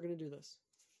first we're going to do this.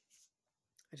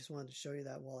 I just wanted to show you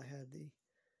that while I had the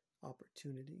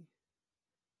opportunity.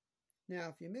 Now,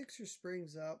 if you mix your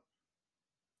springs up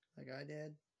like I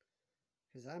did,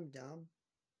 because I'm dumb,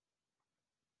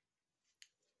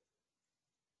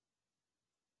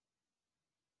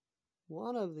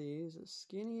 one of these is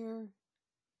skinnier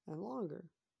and longer.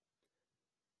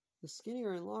 The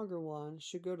skinnier and longer one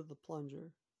should go to the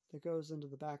plunger that goes into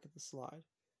the back of the slide.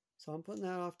 So I'm putting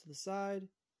that off to the side.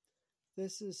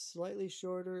 This is slightly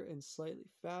shorter and slightly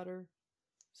fatter.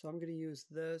 So I'm going to use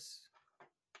this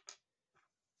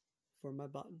for my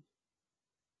button.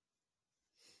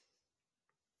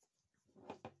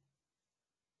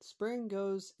 Spring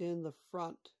goes in the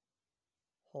front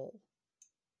hole.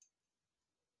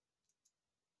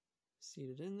 Seat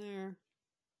it in there.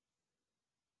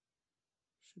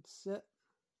 Should sit.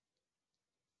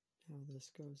 Now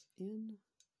this goes in.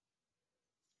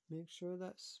 Make sure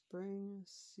that spring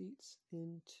seats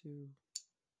into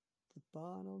the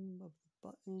bottom of the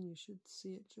button. You should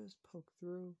see it just poke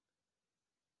through.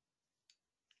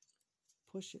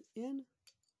 Push it in.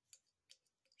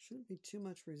 Shouldn't be too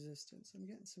much resistance. I'm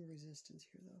getting some resistance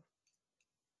here though.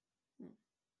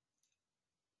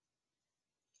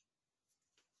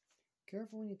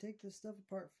 Careful when you take this stuff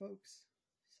apart, folks.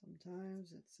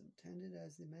 Sometimes it's intended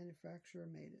as the manufacturer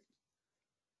made it.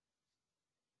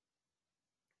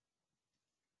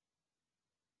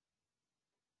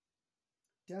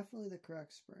 Definitely the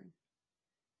correct spring.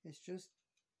 It's just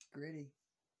gritty.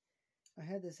 I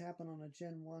had this happen on a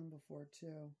Gen 1 before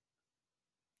too.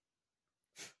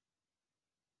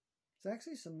 There's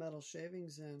actually some metal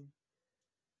shavings in.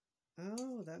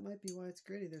 Oh, that might be why it's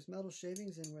gritty. There's metal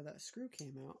shavings in where that screw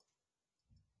came out.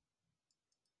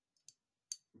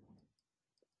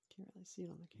 Can't really see it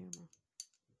on the camera.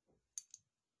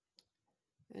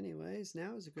 Anyways,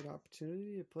 now is a good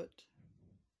opportunity to put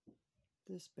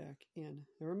this back in.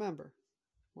 And remember,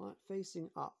 want it facing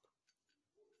up.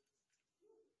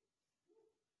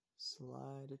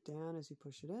 Slide it down as you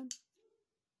push it in.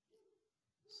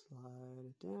 Slide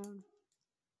it down.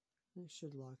 It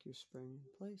should lock your spring in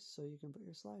place so you can put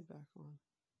your slide back on.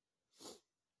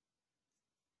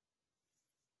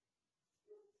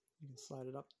 You can slide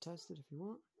it up to test it if you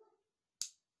want.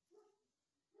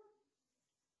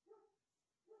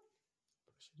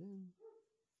 Push it in.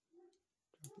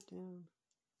 Drop it down.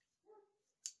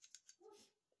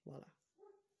 Voila.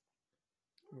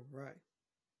 Alright.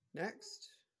 Next,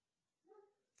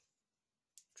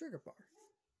 trigger bar.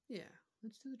 Yeah,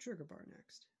 let's do the trigger bar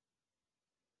next.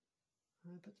 I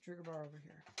put the trigger bar over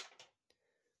here.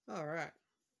 Alright.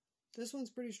 This one's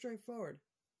pretty straightforward.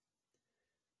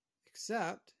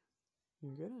 Except,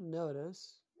 you're going to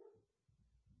notice,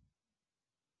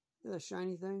 see that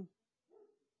shiny thing?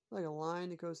 Like a line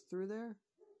that goes through there?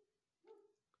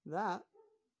 That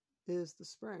is the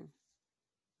spring.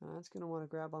 And that's going to want to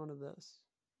grab onto this.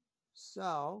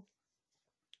 So,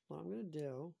 what I'm going to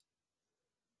do,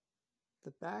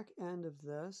 the back end of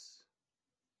this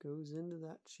goes into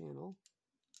that channel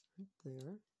right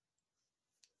there.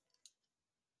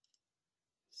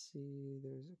 See,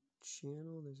 there's a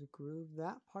channel, there's a groove.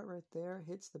 That part right there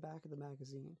hits the back of the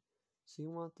magazine. So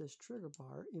you want this trigger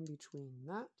bar in between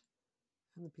that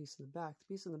and the piece in the back.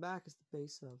 The piece in the back is the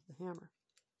base of the hammer.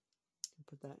 You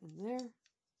put that in there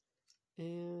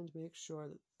and make sure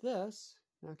that this,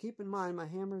 now keep in mind my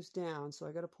hammer's down, so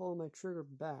I got to pull my trigger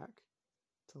back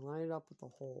to line it up with the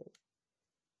hole.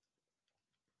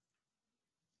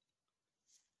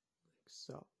 Like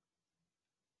so.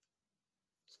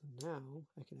 So now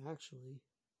I can actually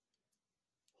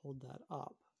hold that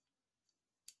up.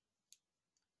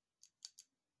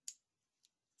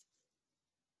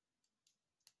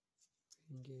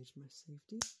 Engage my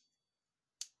safety.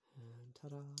 And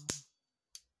ta-da!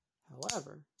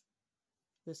 However,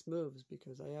 this moves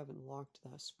because I haven't locked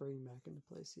that spring back into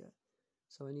place yet.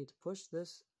 So I need to push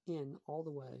this in all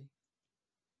the way.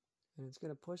 And it's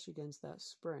going to push against that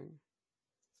spring.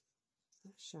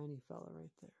 That shiny fella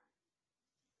right there.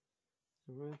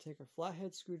 And we're going to take our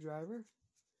flathead screwdriver,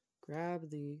 grab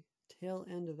the tail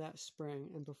end of that spring,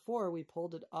 and before we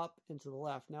pulled it up and to the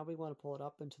left, now we want to pull it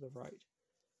up and to the right.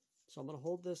 So I'm going to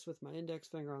hold this with my index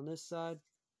finger on this side,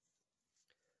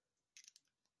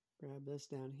 grab this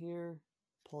down here,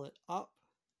 pull it up,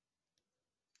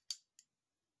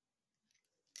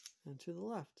 and to the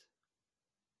left.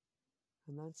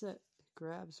 And that's it. It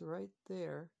grabs right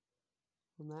there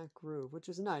on that groove, which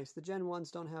is nice. The Gen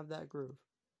 1s don't have that groove.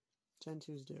 Gen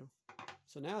 2s do.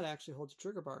 So now it actually holds a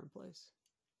trigger bar in place.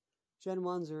 Gen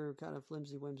 1s are kind of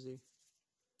flimsy-whimsy.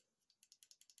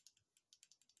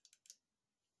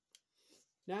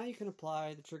 Now you can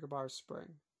apply the trigger bar spring.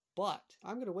 But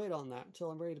I'm going to wait on that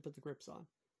until I'm ready to put the grips on.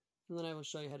 And then I will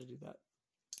show you how to do that.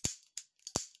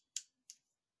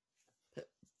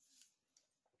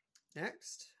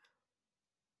 Next,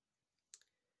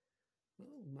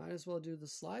 might as well do the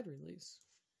slide release.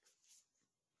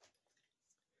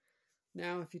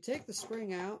 Now, if you take the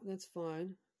spring out, that's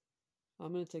fine.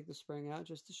 I'm going to take the spring out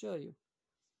just to show you.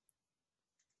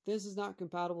 This is not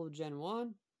compatible with Gen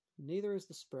 1, neither is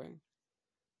the spring.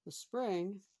 The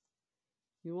spring,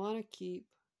 you want to keep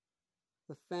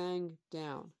the fang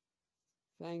down.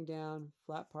 Fang down,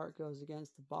 flat part goes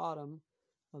against the bottom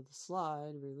of the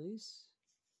slide release.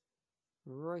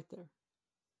 Right there.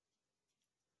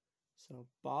 So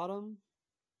bottom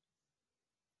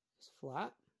is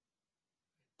flat.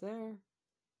 Right there.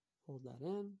 Hold that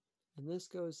in. And this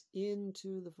goes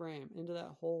into the frame, into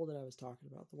that hole that I was talking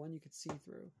about, the one you could see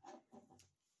through.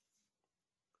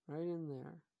 Right in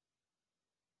there.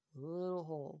 A little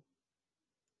hole.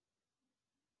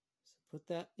 So put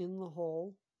that in the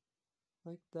hole,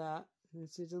 like that. You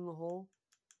see it's in the hole?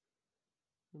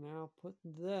 And now put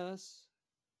this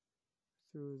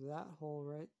through that hole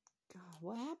right. God,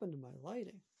 what happened to my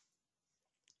lighting?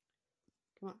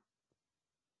 Come on.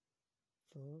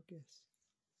 Focus.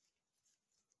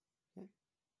 Okay.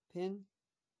 Pin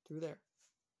through there.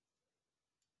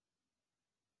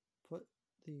 Put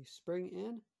the spring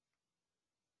in.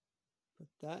 Put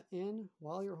that in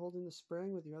while you're holding the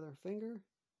spring with your other finger.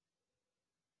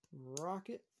 Rock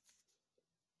it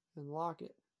and lock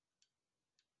it.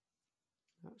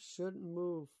 Now it shouldn't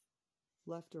move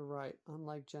left or right,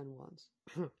 unlike Gen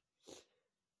 1s.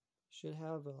 Should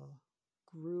have a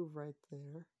groove right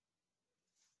there.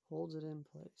 Holds it in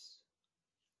place.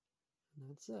 And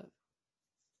that's it.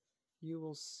 You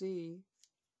will see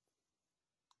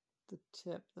the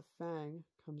tip, the fang,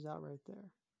 comes out right there.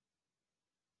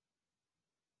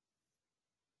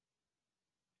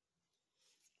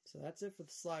 So that's it for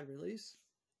the slide release.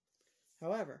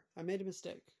 However, I made a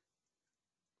mistake.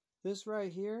 This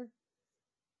right here,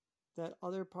 that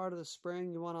other part of the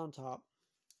spring you want on top.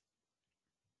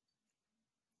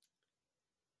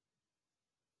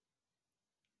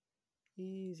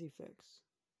 Easy fix.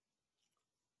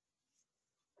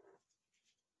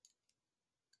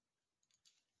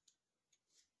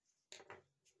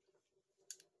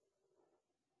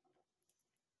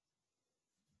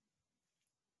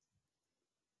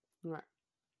 All right,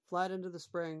 flat into the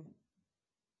spring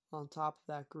on top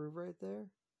of that groove right there.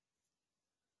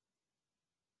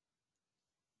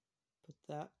 Put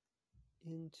that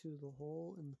into the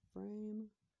hole in the frame.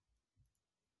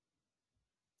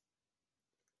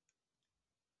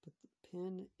 Put the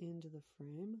pin into the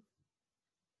frame.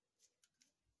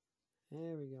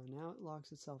 There we go. Now it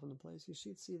locks itself into place. You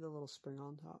should see the little spring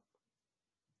on top.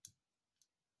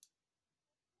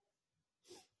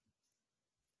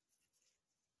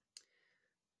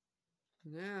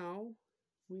 Now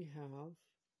we have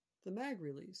the mag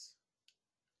release.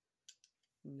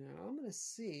 Now I'm going to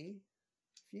see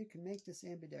if you can make this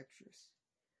ambidextrous,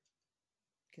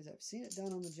 because I've seen it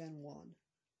done on the Gen 1.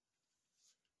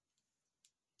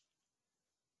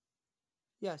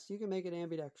 Yes, you can make it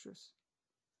ambidextrous.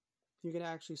 You can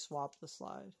actually swap the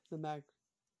slide, the mag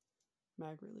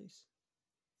release.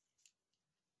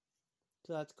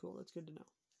 So that's cool. That's good to know.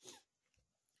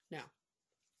 Now,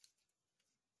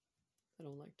 I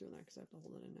don't like doing that because I have to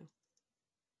hold it in now.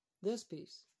 This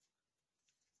piece,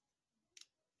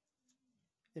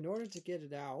 in order to get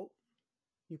it out,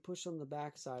 you push on the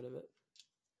back side of it.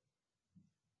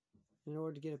 In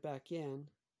order to get it back in,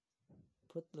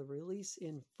 put the release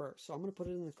in first. So I'm going to put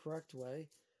it in the correct way,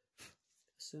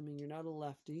 assuming you're not a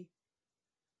lefty.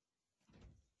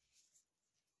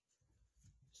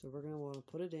 So we're going to want to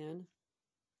put it in,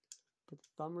 put the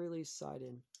thumb release side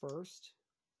in first,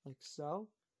 like so,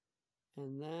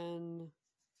 and then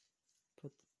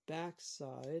put the back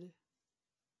side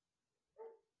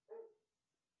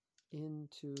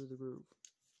into the groove,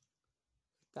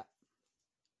 like that.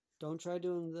 Don't try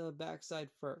doing the back side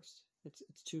first.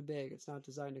 It's too big. It's not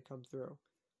designed to come through.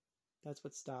 That's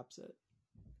what stops it.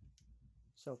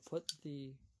 So put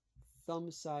the thumb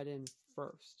side in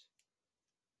first.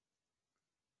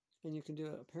 And you can do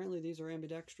it. Apparently these are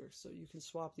ambidextrous, so you can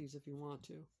swap these if you want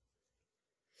to.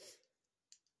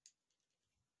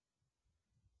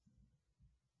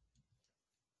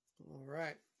 All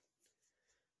right.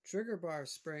 trigger bar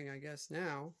spring, I guess,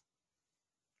 now.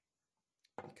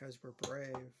 Because we're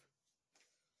brave.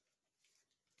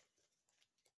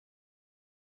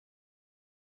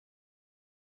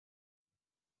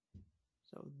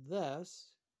 So this,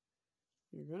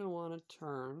 you're going to want to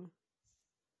turn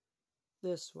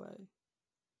this way.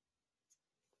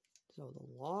 So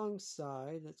the long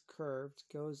side that's curved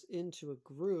goes into a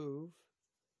groove.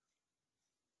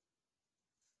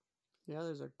 Yeah,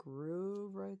 there's a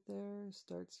groove right there.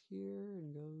 Starts here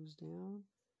and goes down.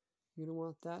 You don't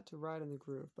want that to ride in the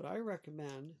groove, but I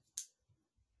recommend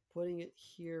putting it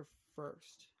here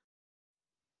first.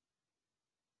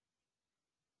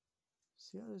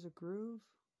 See how there's a groove?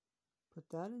 Put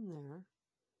that in there.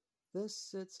 This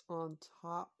sits on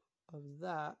top of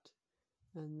that,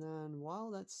 and then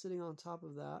while that's sitting on top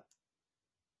of that,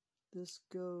 this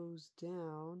goes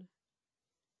down.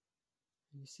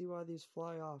 You see why these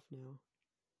fly off now.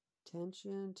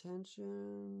 Tension,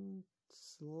 tension,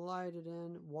 slide it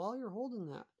in while you're holding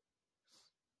that.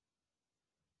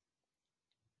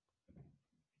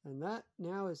 And that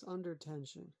now is under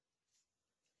tension.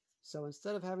 So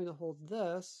instead of having to hold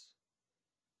this,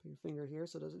 put your finger here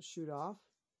so it doesn't shoot off.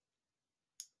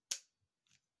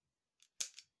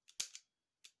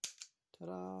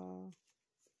 Ta-da!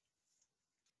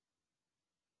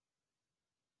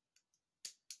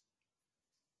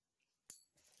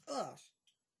 Ugh!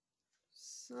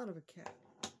 Son of a cat.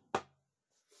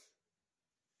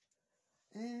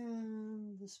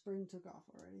 And the spring took off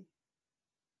already.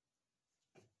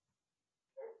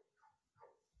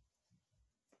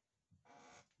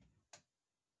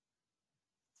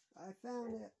 I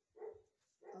found it.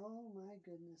 Oh my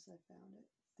goodness, I found it.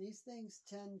 These things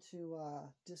tend to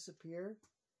disappear.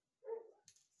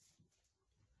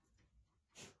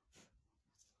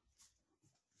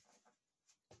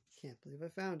 Can't believe I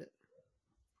found it.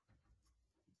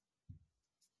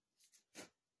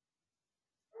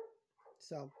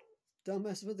 So, don't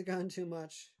mess with the gun too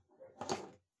much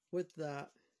with that.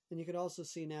 And you can also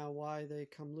see now why they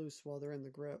come loose while they're in the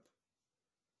grip.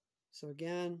 So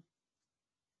again,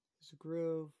 there's a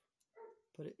groove.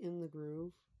 Put it in the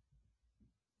groove.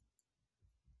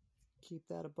 Keep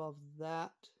that above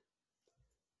that.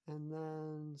 And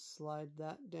then slide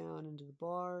that down into the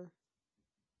bar.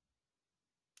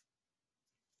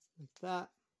 Like that.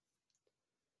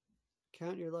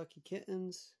 Count your lucky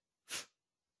kittens.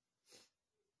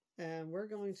 And we're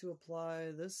going to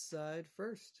apply this side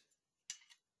first.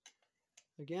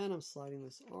 Again, I'm sliding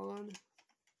this on.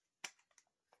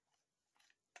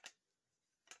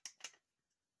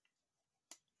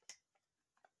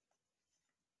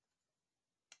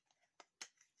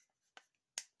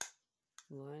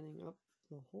 Lining up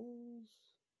the holes.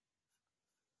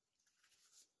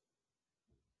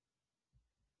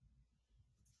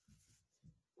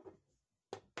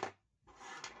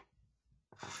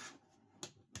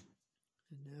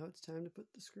 And now it's time to put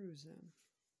the screws in.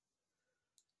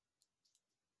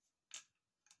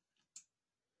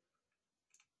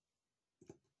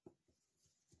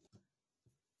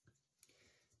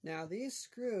 Now these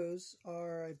screws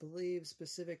are, I believe,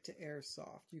 specific to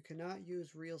Airsoft. You cannot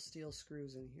use real steel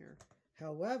screws in here.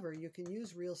 However, you can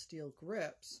use real steel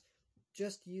grips.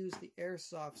 Just use the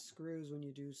Airsoft screws when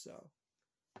you do so.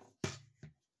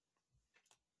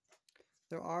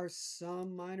 There are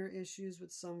some minor issues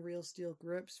with some real steel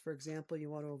grips. For example, you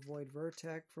want to avoid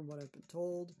Vertec from what I've been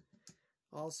told.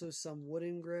 Also some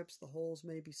wooden grips, the holes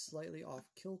may be slightly off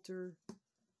kilter.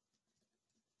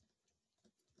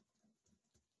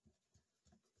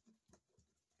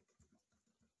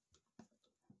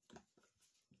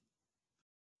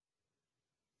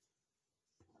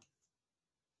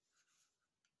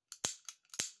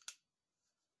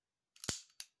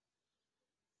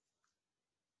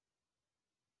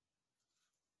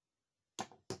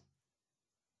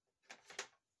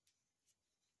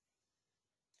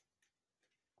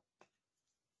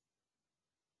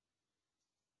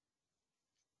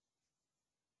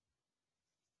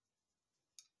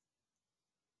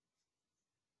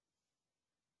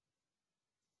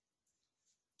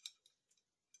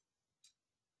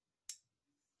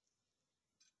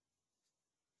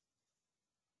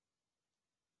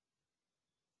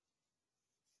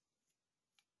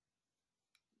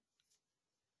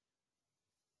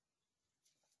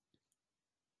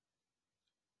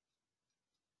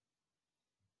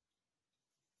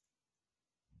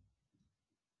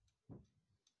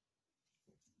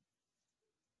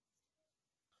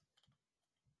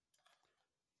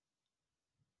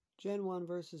 Gen 1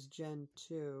 versus Gen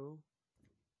 2.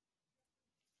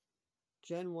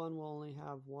 Gen 1 will only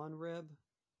have one rib.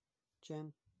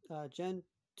 Gen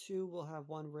 2 will have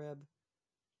one rib.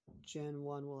 Gen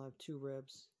 1 will have 2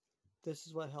 ribs. This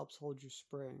is what helps hold your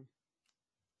spring.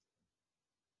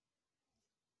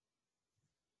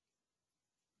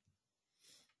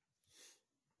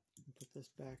 Put this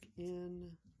back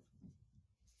in.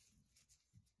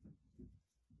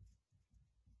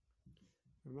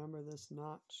 Remember, this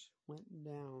notch went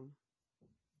down,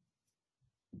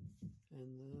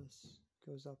 and this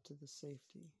goes up to the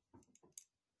safety,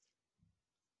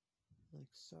 like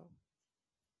so.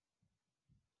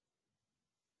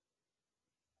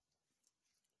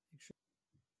 Make sure.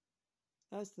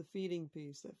 That's the feeding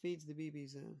piece that feeds the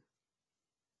BBs in.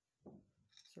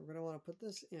 So we're going to want to put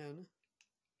this in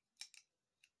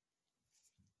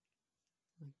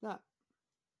like that.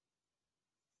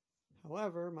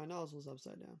 However, my nozzle is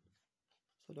upside down,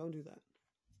 so don't do that.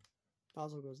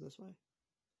 Nozzle goes this way.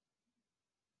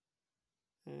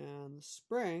 And the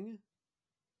spring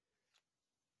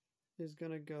is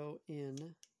going to go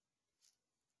in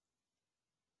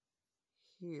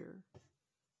here.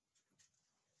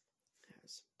 It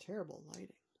has some terrible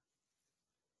lighting.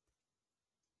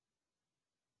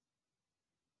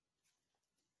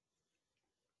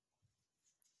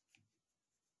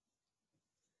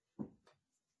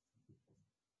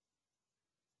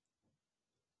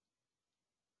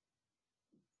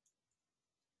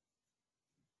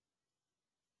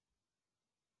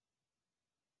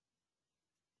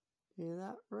 Yeah,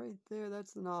 that right there,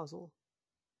 that's the nozzle.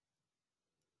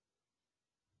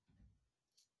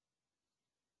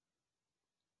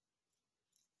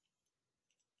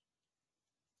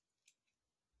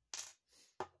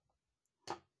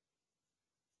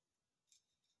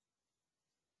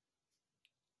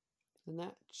 And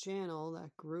that channel,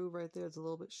 that groove right there, is a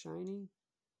little bit shiny.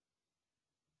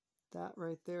 That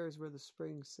right there is where the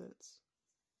spring sits.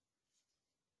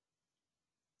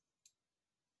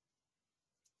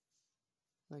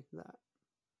 Like that.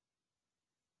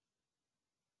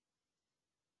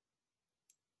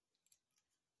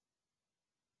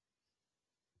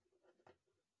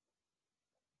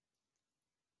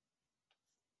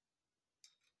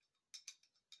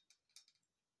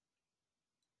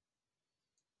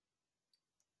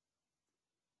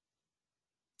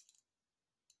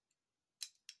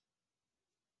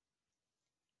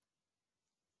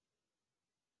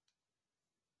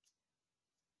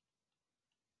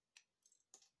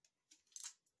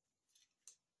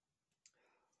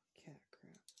 Cat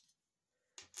crap.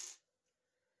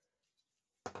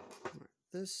 Right.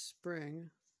 This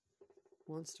spring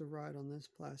wants to ride on this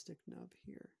plastic nub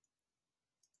here.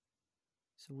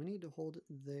 So we need to hold it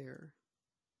there.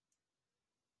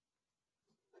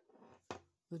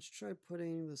 Let's try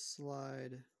putting the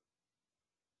slide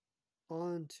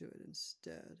onto it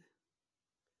instead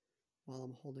while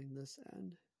I'm holding this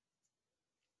end.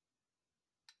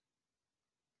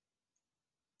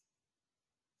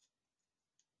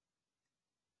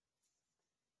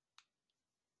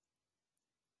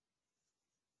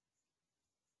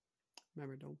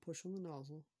 Remember, don't push on the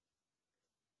nozzle.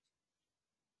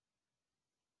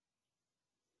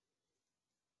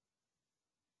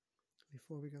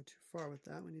 Before we go too far with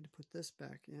that, we need to put this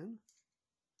back in.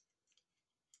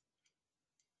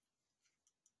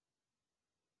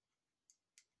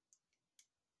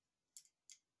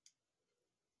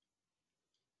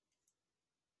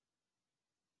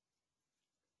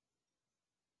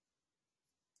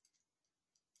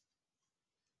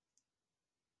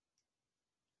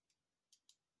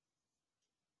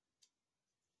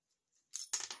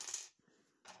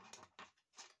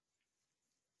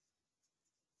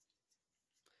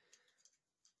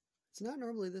 It's not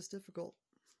normally this difficult.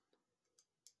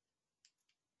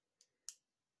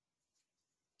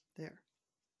 There.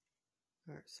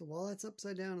 All right, so while that's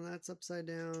upside down and that's upside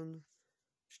down,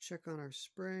 let's check on our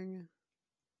spring.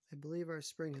 I believe our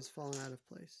spring has fallen out of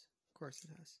place. Of course it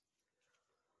has.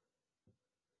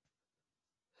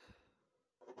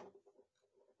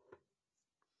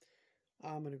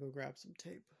 I'm going to go grab some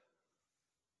tape.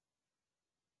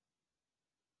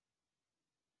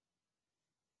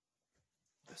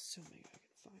 Assuming I can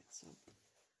find some.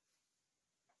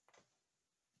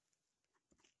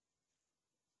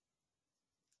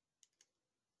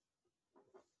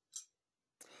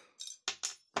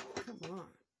 Come on.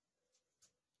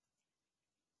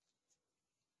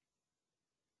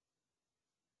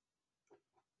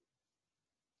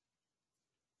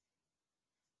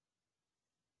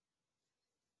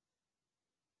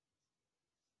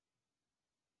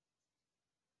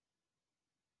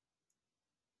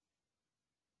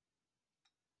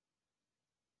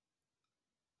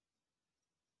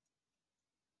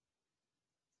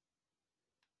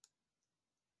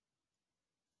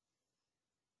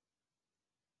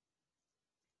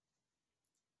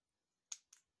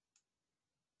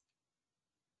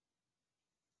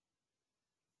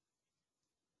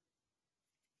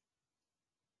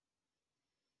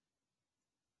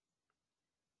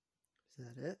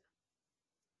 that it?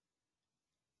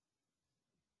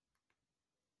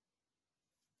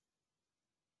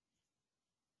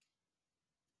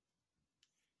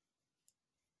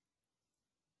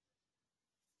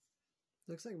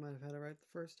 Looks like I might have had it right the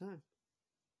first time.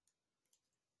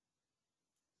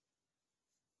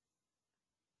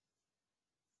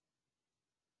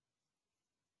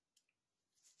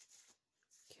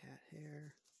 Cat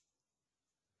hair.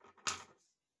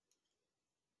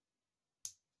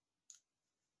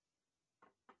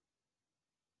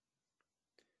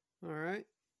 All right,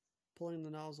 pulling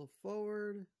the nozzle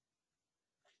forward.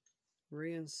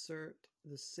 Reinsert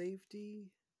the safety.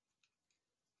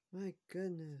 My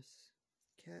goodness,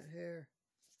 cat hair.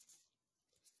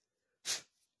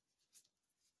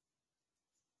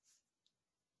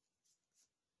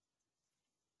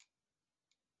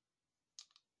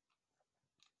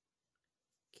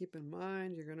 Keep in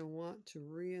mind, you're going to want to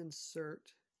reinsert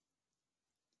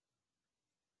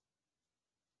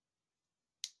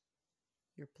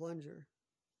your plunger.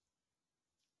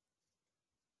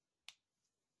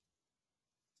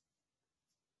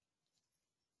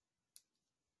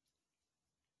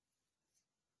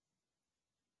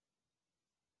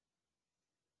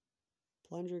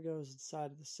 Plunger goes inside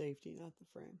of the safety, not the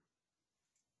frame.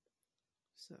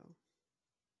 So,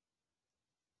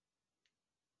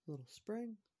 little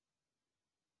spring,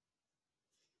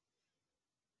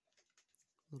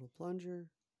 little plunger,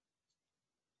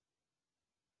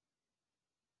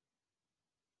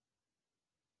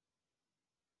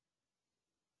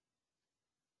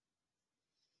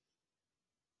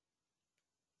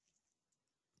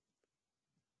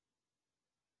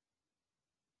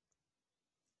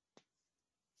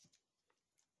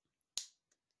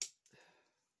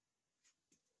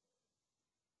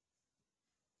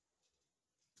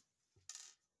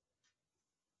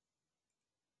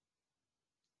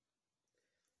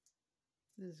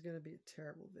 This is going to be a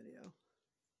terrible video.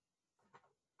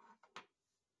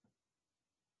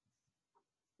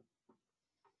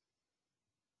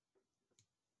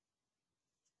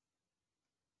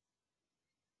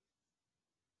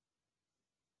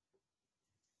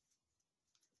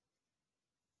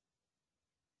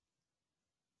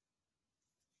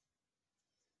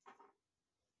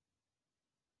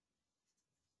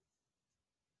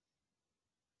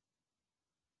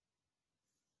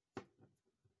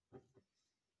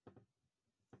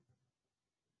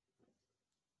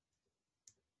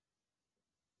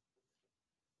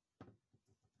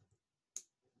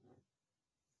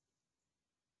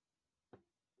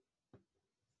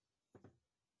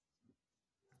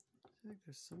 I think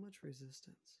there's so much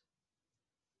resistance.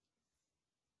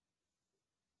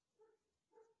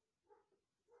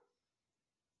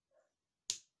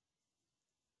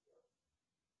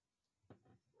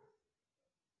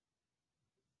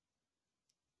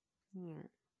 All right.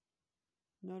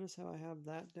 Notice how I have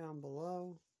that down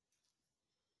below.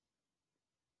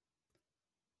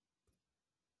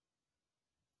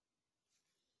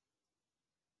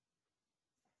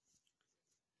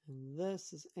 And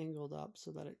this is angled up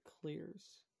so that it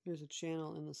clears. There's a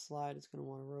channel in the slide it's going to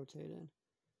want to rotate in.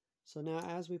 So now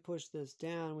as we push this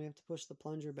down, we have to push the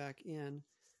plunger back in.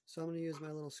 So I'm going to use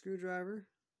my little screwdriver.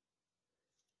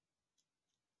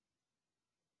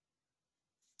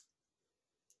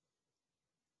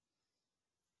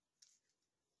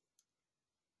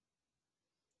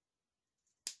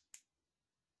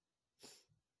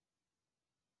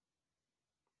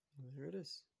 There it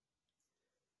is.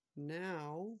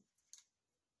 Now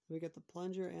we get the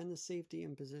plunger and the safety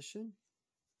in position.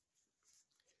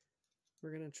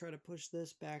 We're going to try to push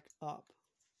this back up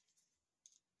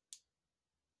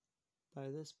by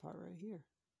this part right here.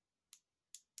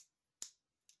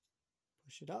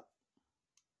 Push it up.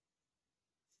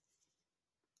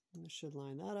 And this should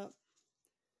line that up.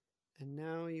 And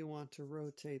now you want to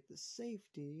rotate the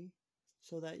safety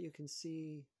so that you can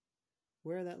see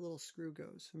where that little screw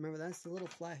goes. Remember, that's the little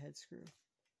flathead screw. Let's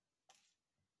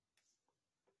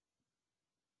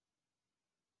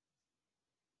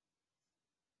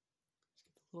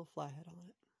get the little flathead on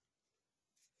it.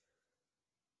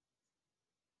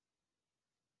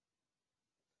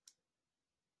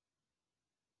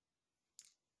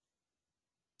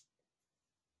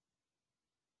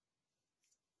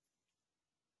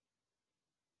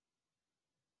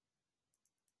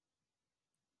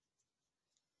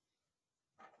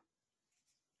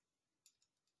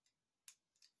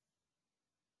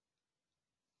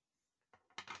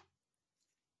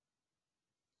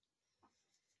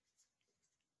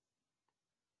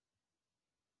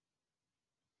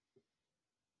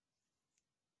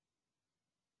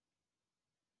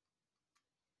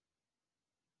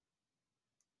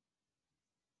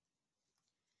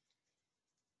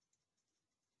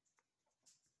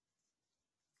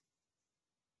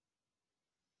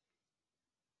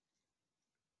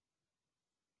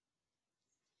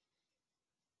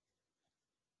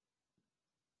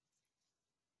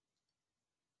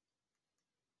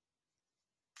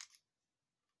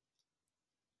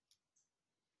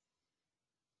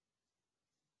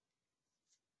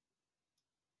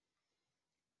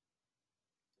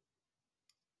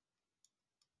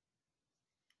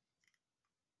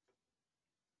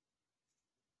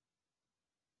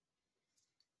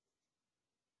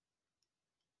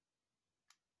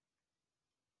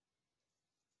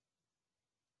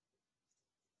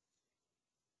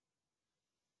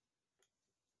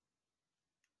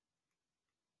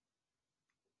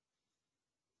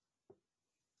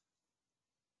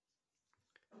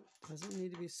 Doesn't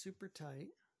need to be super tight.